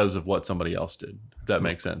do because of what somebody else did. If that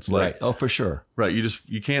makes sense. Right. Oh, for sure. Right.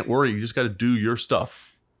 You can't worry. You just got to do your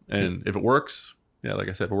stuff. And if it works, like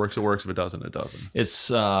I said, if it works, it works. If it doesn't, it doesn't. It's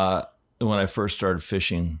when I first started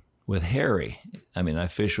fishing with Harry. I mean, I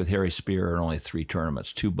fished with Harry Spear in only 3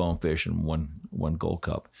 tournaments, 2 bonefish and one Gold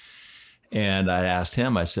Cup. And I asked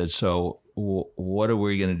him, I said, so what are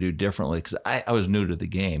we going to do differently? Because I was new to the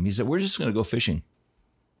game. He said, we're just going to go fishing.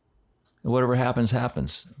 And whatever happens,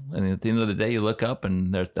 happens. And at the end of the day, you look up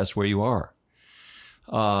and that's where you are.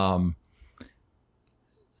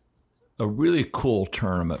 A really cool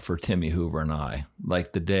tournament for Timmy Hoover and I.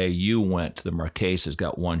 Like the day you went to the Marquesas,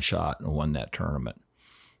 got 1 shot and won that tournament.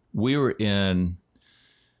 We were in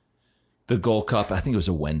the Gold Cup, I think it was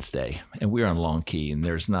a Wednesday, and we were on Long Key, and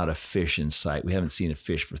there's not a fish in sight. We haven't seen a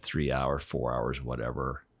fish for 3 hours, 4 hours,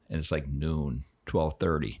 whatever. And it's like noon,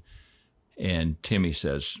 12:30. And Timmy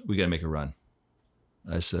says, we got to make a run.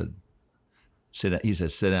 I said, sit down. He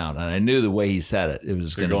said, sit down. And I knew the way he said it, it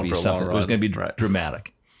was going to be something. It was going to be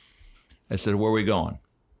dramatic. I said, where are we going?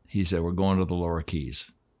 He said, we're going to the Lower Keys.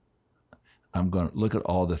 I'm going to look at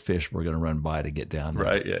all the fish we're going to run by to get down there.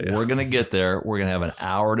 Right, yeah. We're going to get there. We're going to have an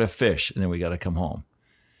hour to fish, and then we got to come home.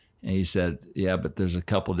 And he said, yeah, but there's a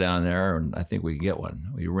couple down there, and I think we can get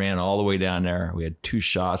one. We ran all the way down there. We had 2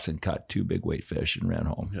 shots and caught 2 big weight fish and ran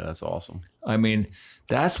home. Yeah, that's awesome. I mean,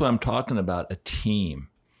 that's what I'm talking about, a team,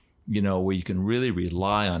 where you can really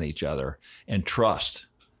rely on each other and trust.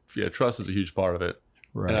 Yeah, trust is a huge part of it.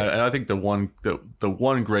 Right. And I think the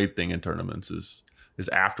one great thing in tournaments is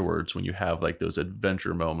afterwards when you have like those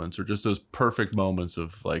adventure moments or just those perfect moments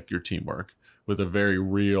of like your teamwork with a very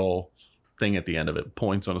real thing at the end of it,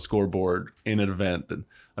 points on a scoreboard in an event that,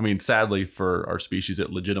 I mean, sadly for our species, it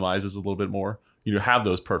legitimizes a little bit more. You have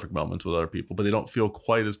those perfect moments with other people, but they don't feel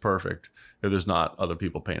quite as perfect if there's not other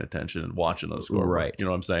people paying attention and watching those scoreboard. Right. You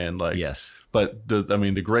know what I'm saying? Like, yes. But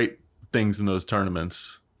the great things in those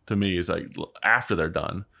tournaments to me is like after they're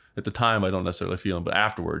done. At the time, I don't necessarily feel them, but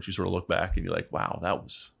afterwards, you sort of look back and you're like, "Wow, that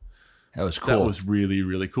was cool. That was really,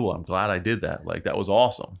 really cool. I'm glad I did that. Like that was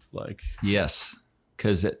awesome." Like yes,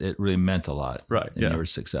 because it really meant a lot. Right. And you were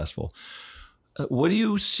successful. What do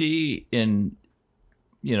you see in,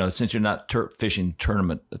 since you're not fishing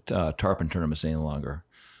tarpon tournaments any longer?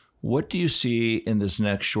 What do you see in this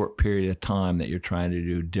next short period of time that you're trying to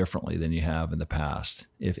do differently than you have in the past,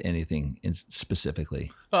 if anything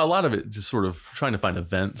specifically? A lot of it just sort of trying to find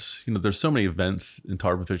events. There's so many events in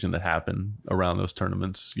tarpon fishing that happen around those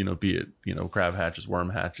tournaments, be it, crab hatches,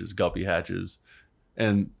 worm hatches, guppy hatches.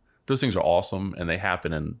 And those things are awesome and they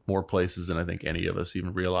happen in more places than I think any of us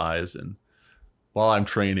even realize. And while I'm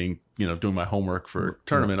training, doing my homework for a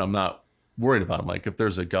tournament, I'm not worried about them. Like if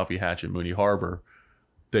there's a guppy hatch in Mooney Harbor,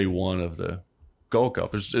 day one of the Gold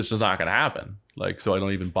Cup, it's just not going to happen. Like, so I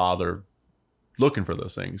don't even bother looking for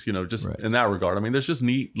those things, just in that regard. I mean, there's just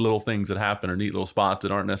neat little things that happen or neat little spots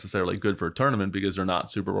that aren't necessarily good for a tournament because they're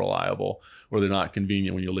not super reliable or they're not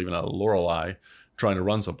convenient when you're leaving out of Lorelei trying to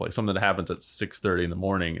run someplace. Something that happens at 6:30 in the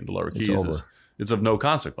morning in the Lower Keys it's of no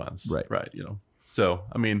consequence. Right. So,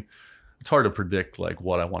 I mean, it's hard to predict like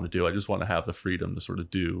what I want to do. I just want to have the freedom to sort of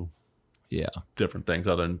do different things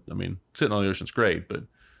other than, I mean, sitting on the ocean's great, but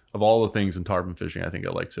of all the things in tarpon fishing, I think I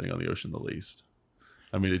like sitting on the ocean the least.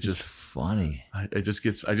 I mean, it's funny. I just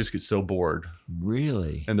get so bored.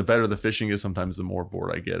 Really? And the better the fishing is, sometimes the more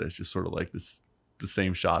bored I get. It's just sort of like the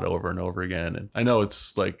same shot over and over again. And I know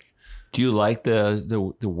it's like. Do you like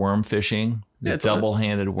the worm fishing? The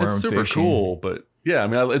double-handed worm fishing? It's super cool, but yeah, I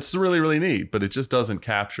mean, it's really, really neat, but it just doesn't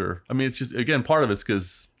capture. I mean, it's just, again, part of it's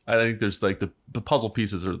because I think there's like the puzzle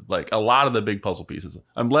pieces are like a lot of the big puzzle pieces.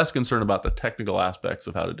 I'm less concerned about the technical aspects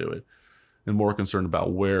of how to do it and more concerned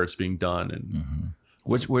about where it's being done. And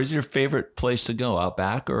where's your favorite place to go? Out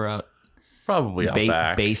back or out? Probably out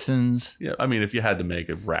back. Basins? Yeah, I mean, if you had to make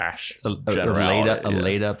a rash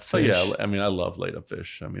laid up fish. Yeah, I mean, I love laid up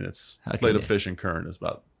fish. I mean, it's laid up fish and current is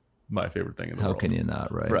about my favorite thing in the world. How can you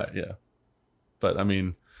not, right? Right, yeah. But I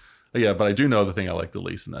mean, but I do know the thing I like the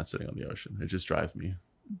least, and that's sitting on the ocean. It just drives me.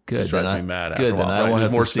 Good. It drives me mad. Good. Then I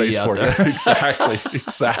want more space for you. Exactly.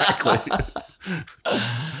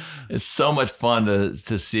 It's so much fun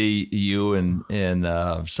to see you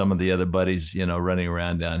and some of the other buddies, running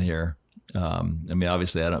around down here. I mean,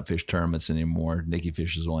 obviously, I don't fish tournaments anymore. Nikki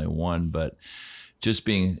fishes only one, but just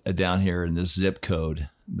being down here in this zip code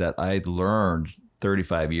that I learned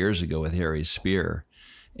 35 years ago with Harry Spear,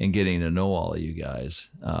 and getting to know all of you guys.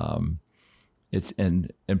 It's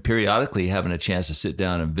and periodically having a chance to sit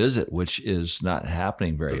down and visit, which is not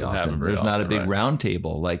happening very often. There's not a big round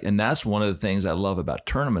table, and that's one of the things I love about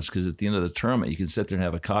tournaments, because at the end of the tournament, you can sit there and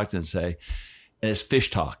have a cocktail and say, and it's fish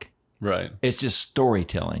talk. Right. It's just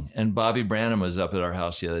storytelling. And Bobby Branham was up at our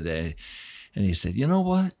house the other day, and he said, "You know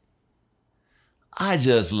what? I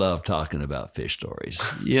just love talking about fish stories.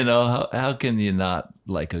 How can you not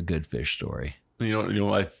like a good fish story?" You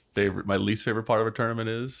know my least favorite part of a tournament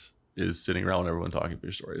is sitting around with everyone talking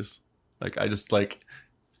fish stories. Like, I just like,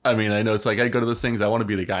 I mean, I know it's like I go to those things. I want to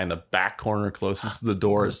be the guy in the back corner closest to the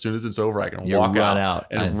door. As soon as it's over, I can walk out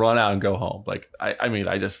and go home. Like,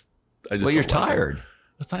 I just. Well, you're tired.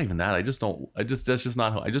 It's not even that. That's just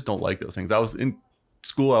not how, I just don't like those things. I was in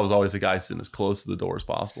school. I was always the guy sitting as close to the door as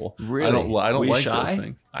possible. Really? I don't like those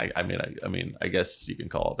things. I mean, I guess you can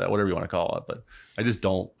call it that, whatever you want to call it, but I just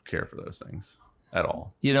don't care for those things at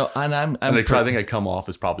all. And I think I come off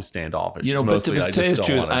as probably standoffish. But mostly to I tell just you the don't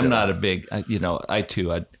truth, want to. I'm not a big. I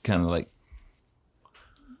kind of like.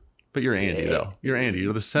 But you're Andy, though. You're Andy.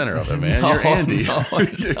 You're the center of it, man. You're Andy.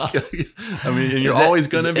 I mean, and you're always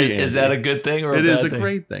going to be Andy. Is that a good thing or a bad thing? It is a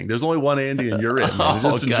great thing. There's only one Andy, and you're it, man.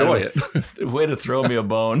 Just enjoy it. Way to throw me a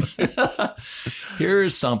bone.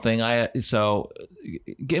 Here's something. So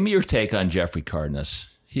give me your take on Jeffrey Cardenas.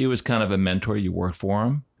 He was kind of a mentor. You worked for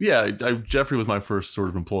him? Yeah. Jeffrey was my first sort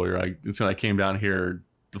of employer. I came down here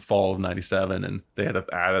the fall of 97, and they had an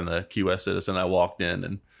ad in the Key West Citizen. I walked in,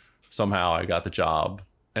 and somehow I got the job.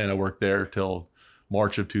 And I worked there till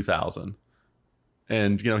March of 2000.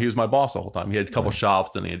 And, he was my boss the whole time. He had a couple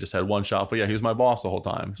shops, and he had just had one shop. But, yeah, he was my boss the whole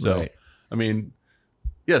time. So, I mean,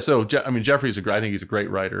 yeah. So, Jeffrey's I think he's a great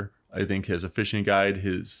writer. I think as a fishing guide,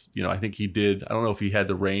 I think he did. I don't know if he had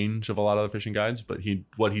the range of a lot of the fishing guides, but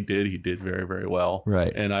what he did very, very well.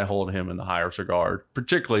 Right. And I hold him in the highest regard,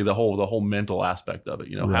 particularly the whole mental aspect of it.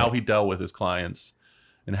 How he dealt with his clients.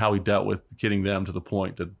 And how he dealt with getting them to the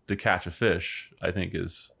point to catch a fish, I think,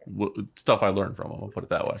 is stuff I learned from him. I'll put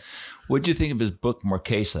it that way. What did you think of his book,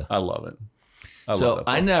 Marquesa? I love it.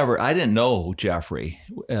 I didn't know Jeffrey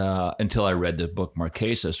until I read the book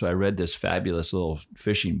Marquesa. So I read this fabulous little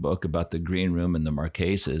fishing book about the green room and the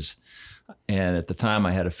Marquesas. And at the time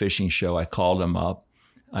I had a fishing show. I called him up.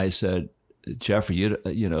 I said, "Jeffrey,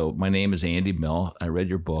 my name is Andy Mill. I read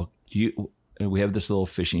your book. We have this little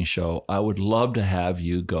fishing show. I would love to have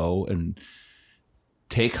you go and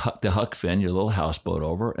take the Huck Finn, your little houseboat,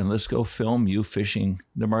 over, and let's go film you fishing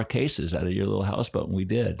the Marquesas out of your little houseboat." And we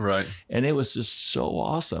did. Right. And it was just so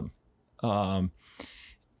awesome. And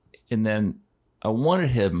then I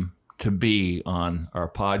wanted him to be on our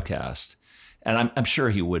podcast. And I'm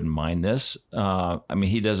sure he wouldn't mind this.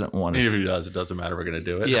 He doesn't want to. Even if he does, it doesn't matter. We're going to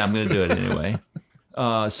do it. Yeah, I'm going to do it anyway.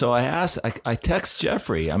 So I text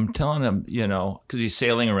Jeffrey. I'm telling him, because he's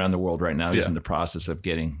sailing around the world right now. He's in the process of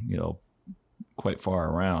getting, quite far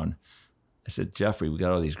around. I said, Jeffrey, we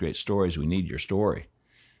got all these great stories. We need your story.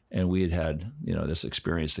 And we had this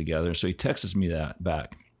experience together. So he texts me that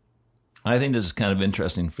back. I think this is kind of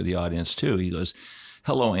interesting for the audience too. He goes,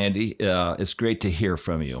 hello, Andy. It's great to hear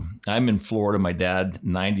from you. I'm in Florida. My dad,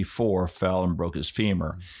 94, fell and broke his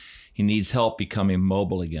femur. He needs help becoming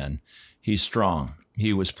mobile again. He's strong.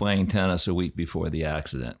 He was playing tennis a week before the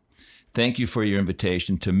accident. Thank you for your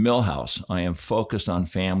invitation to Millhouse. I am focused on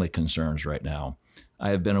family concerns right now. I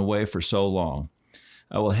have been away for so long.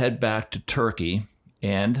 I will head back to Turkey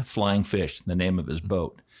and Flying Fish, the name of his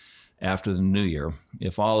boat, after the new year,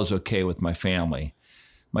 if all is okay with my family.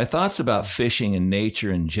 My thoughts about fishing and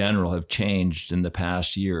nature in general have changed in the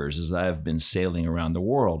past years as I have been sailing around the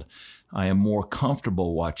world. I am more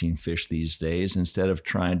comfortable watching fish these days instead of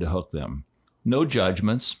trying to hook them. No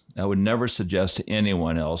judgments. I would never suggest to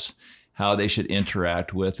anyone else how they should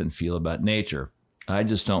interact with and feel about nature. I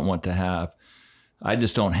just don't have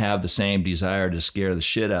the same desire to scare the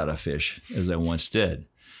shit out of fish as I once did.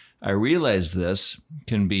 I realize this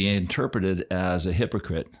can be interpreted as a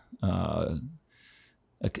hypocritical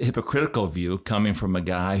view coming from a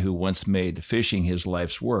guy who once made fishing his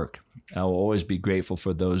life's work. I will always be grateful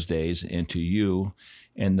for those days and to you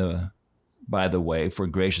by the way, for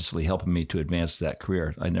graciously helping me to advance that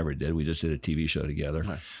career. I never did. We just did a TV show together.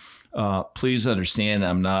 Right. Please understand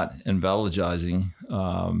I'm not eulogizing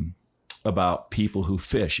about people who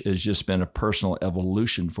fish. It's just been a personal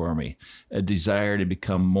evolution for me, a desire to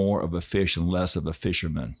become more of a fish and less of a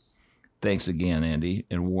fisherman. Thanks again, Andy,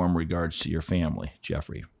 and warm regards to your family,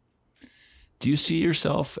 Jeffrey. Do you see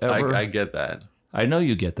yourself ever? I get that. I know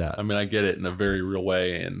you get that. I mean, I get it in a very real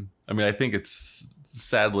way. And I mean, I think it's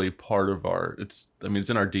sadly part of it's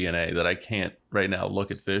in our DNA that I can't right now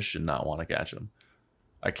look at fish and not want to catch them.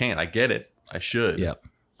 I can't. I get it. I should. Yep.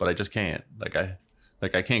 But I just can't. I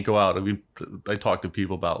can't go out. I talk to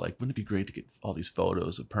people about wouldn't it be great to get all these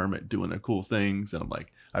photos of Permit doing their cool things? And I'm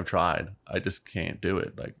like, I've tried. I just can't do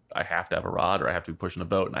it. I have to have a rod or I have to be pushing a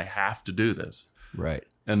boat and I have to do this. Right.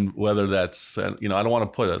 And whether that's, I don't want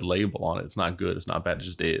to put a label on it. It's not good. It's not bad. It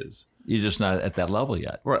just is. You're just not at that level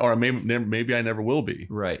yet. Right. Or maybe I never will be.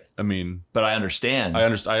 Right. I mean. But I understand. I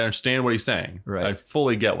understand what he's saying. Right. I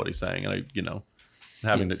fully get what he's saying. And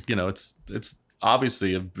it's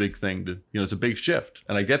obviously a big thing to, it's a big shift.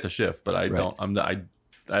 And I get the shift, but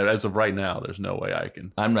as of right now, there's no way I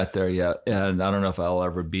can. I'm not there yet. And I don't know if I'll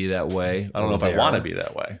ever be that way. I don't know if I want to be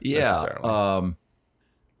that way. Yeah.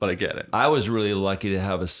 But I get it. I was really lucky to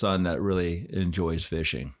have a son that really enjoys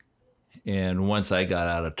fishing. And once I got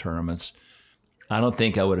out of tournaments, I don't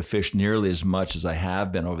think I would have fished nearly as much as I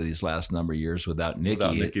have been over these last number of years without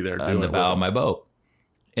Nikki there on the bow of my boat.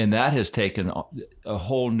 And that has taken a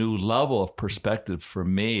whole new level of perspective for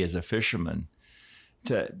me as a fisherman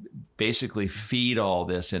to basically feed all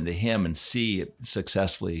this into him and see it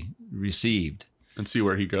successfully received. And see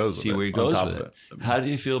where he goes with it. How do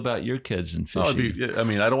you feel about your kids and fishing?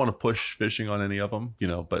 I don't want to push fishing on any of them,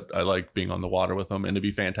 but I like being on the water with them, and it'd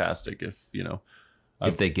be fantastic if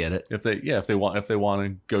they get it. If they want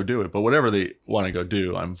to go do it. But whatever they want to go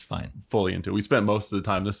do, I'm fine. Fully into it. We spent most of the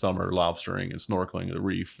time this summer lobstering and snorkeling at the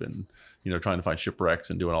reef and trying to find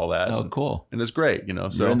shipwrecks and doing all that. Oh, cool. And it's great,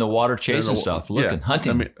 So you're in the water chasing stuff,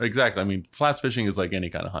 hunting. Exactly. Flats fishing is like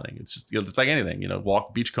any kind of hunting. It's just, it's like anything,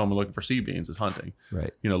 walk beachcomber looking for sea beans is hunting.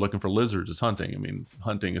 Right. Looking for lizards is hunting.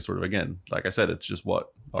 Hunting is sort of, again, like I said, it's just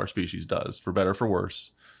what our species does, for better or for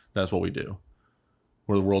worse. That's what we do.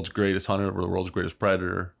 We're the world's greatest hunter. We're the world's greatest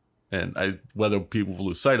predator. And whether people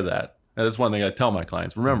lose sight of that, and that's one thing I tell my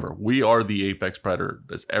clients. Remember, we are the apex predator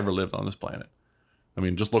that's ever lived on this planet.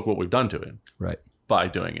 Just look what we've done to it. Right. By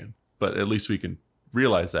doing it. But at least we can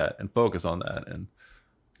realize that and focus on that and,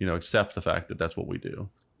 accept the fact that that's what we do.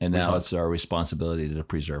 And now it's our responsibility to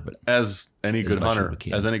preserve it. As any good hunter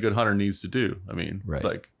needs to do.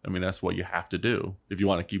 Right. That's what you have to do if you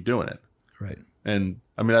want to keep doing it. Right. And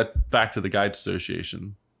back to the Guides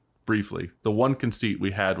Association briefly. The one conceit we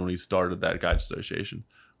had when we started that Guides Association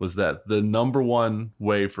was that the number one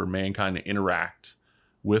way for mankind to interact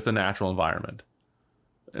with the natural environment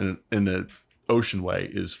in the ocean way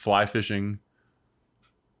is fly fishing,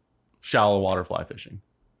 shallow water fly fishing.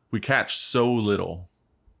 We catch so little.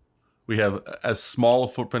 We have as small a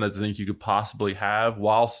footprint as I think you could possibly have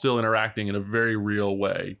while still interacting in a very real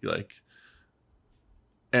way,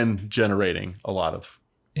 and generating a lot of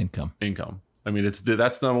income. That's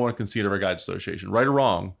the number one conceit of our Guides Association. Right or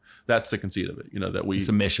wrong, that's the conceit of it. It's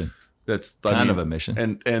a mission. That's kind of a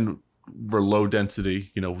mission. And we're low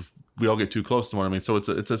density. We all get too close to one. So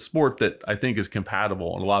it's a sport that I think is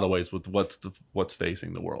compatible in a lot of ways with what's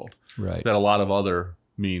facing the world. Right. That a lot of other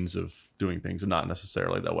means of doing things are not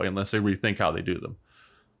necessarily that way unless they rethink how they do them.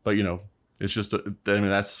 But, you know, it's just,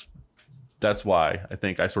 that's why I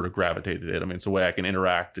think I sort of gravitated it. I mean, it's a way I can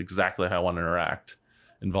interact exactly how I want to interact.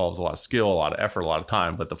 Involves a lot of skill, a lot of effort, a lot of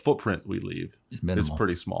time, but the footprint we leave is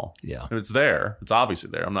pretty small. Yeah. And it's there. It's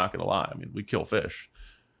obviously there. I'm not going to lie. I mean, we kill fish.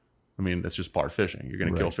 I mean, that's just part of fishing. You're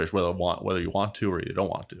going to kill fish whether you want to or you don't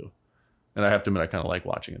want to. And I have to admit, I kind of like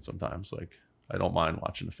watching it sometimes. Like, I don't mind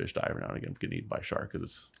watching a fish die every now and again getting eaten by a shark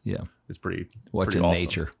because it's pretty watching pretty awesome.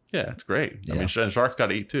 Nature. Yeah, it's great. Yeah. I mean, and sharks got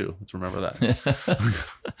to eat too. Let's remember that.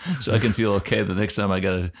 So I can feel okay the next time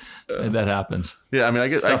that happens. Yeah, I mean,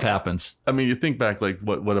 stuff happens. I mean, you think back, like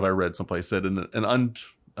what have I read someplace said in an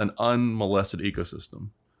unmolested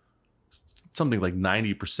ecosystem, something like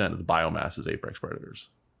 90% of the biomass is apex predators.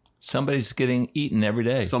 Somebody's getting eaten every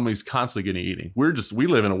day. Somebody's constantly getting eaten. We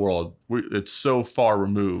live in a world it's so far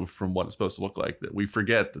removed from what it's supposed to look like that we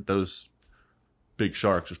forget that those big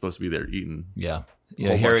sharks are supposed to be there eating. Yeah.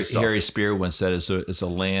 Harry Spear once said it's a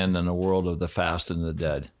land and a world of the fast and the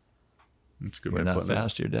dead. That's a good You're way of not putting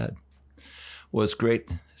fast, you're dead. Well, it's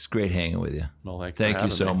great. It's great hanging with you. Well, thank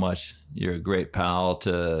you so much. You're a great pal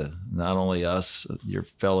to not only us, your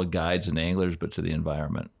fellow guides and anglers, but to the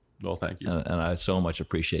environment. Well, thank you. And I so much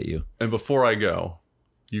appreciate you. And before I go,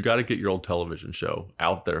 you got to get your old television show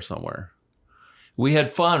out there somewhere. We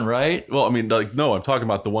had fun, right? Well, I mean, like, no, I'm talking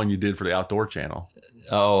about the one you did for the Outdoor Channel.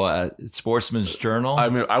 Oh, Sportsman's Journal? I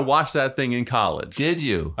mean, I watched that thing in college. Did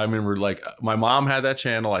you? I remember, like, my mom had that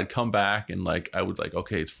channel. I'd come back and, like, I would, like,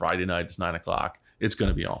 okay, it's Friday night. It's 9 o'clock. It's going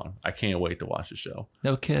to be on. I can't wait to watch the show.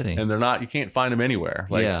 No kidding. And you can't find them anywhere.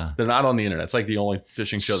 Like, they're not on the internet. It's like the only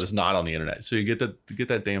fishing show that's not on the internet. So you get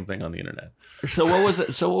that damn thing on the internet. So what was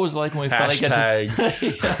it? So what was it like when we finally got to...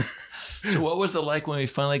 Yeah. So what was it like when we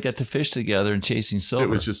finally got to fish together and chasing silver? It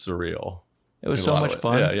was just surreal. It was so much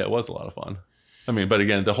fun. Yeah, it was a lot of fun. I mean, but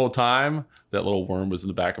again, the whole time, that little worm was in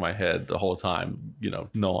the back of my head the whole time,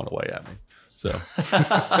 gnawing away at me. So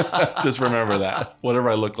just remember that.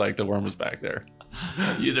 Whatever I look like, the worm was back there.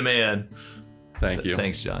 You the man. Thank you.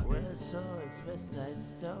 Thanks, John.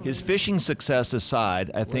 His fishing success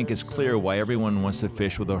aside, I think it's clear why everyone wants to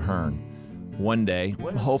fish with O'Hearn. One day,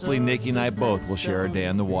 hopefully Nikki and I both will share a day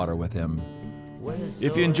on the water with him.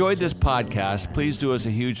 If you enjoyed this podcast, please do us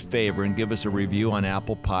a huge favor and give us a review on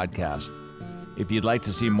Apple Podcasts. If you'd like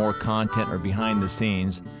to see more content or behind the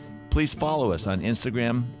scenes, please follow us on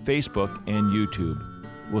Instagram, Facebook, and YouTube.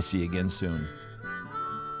 We'll see you again soon.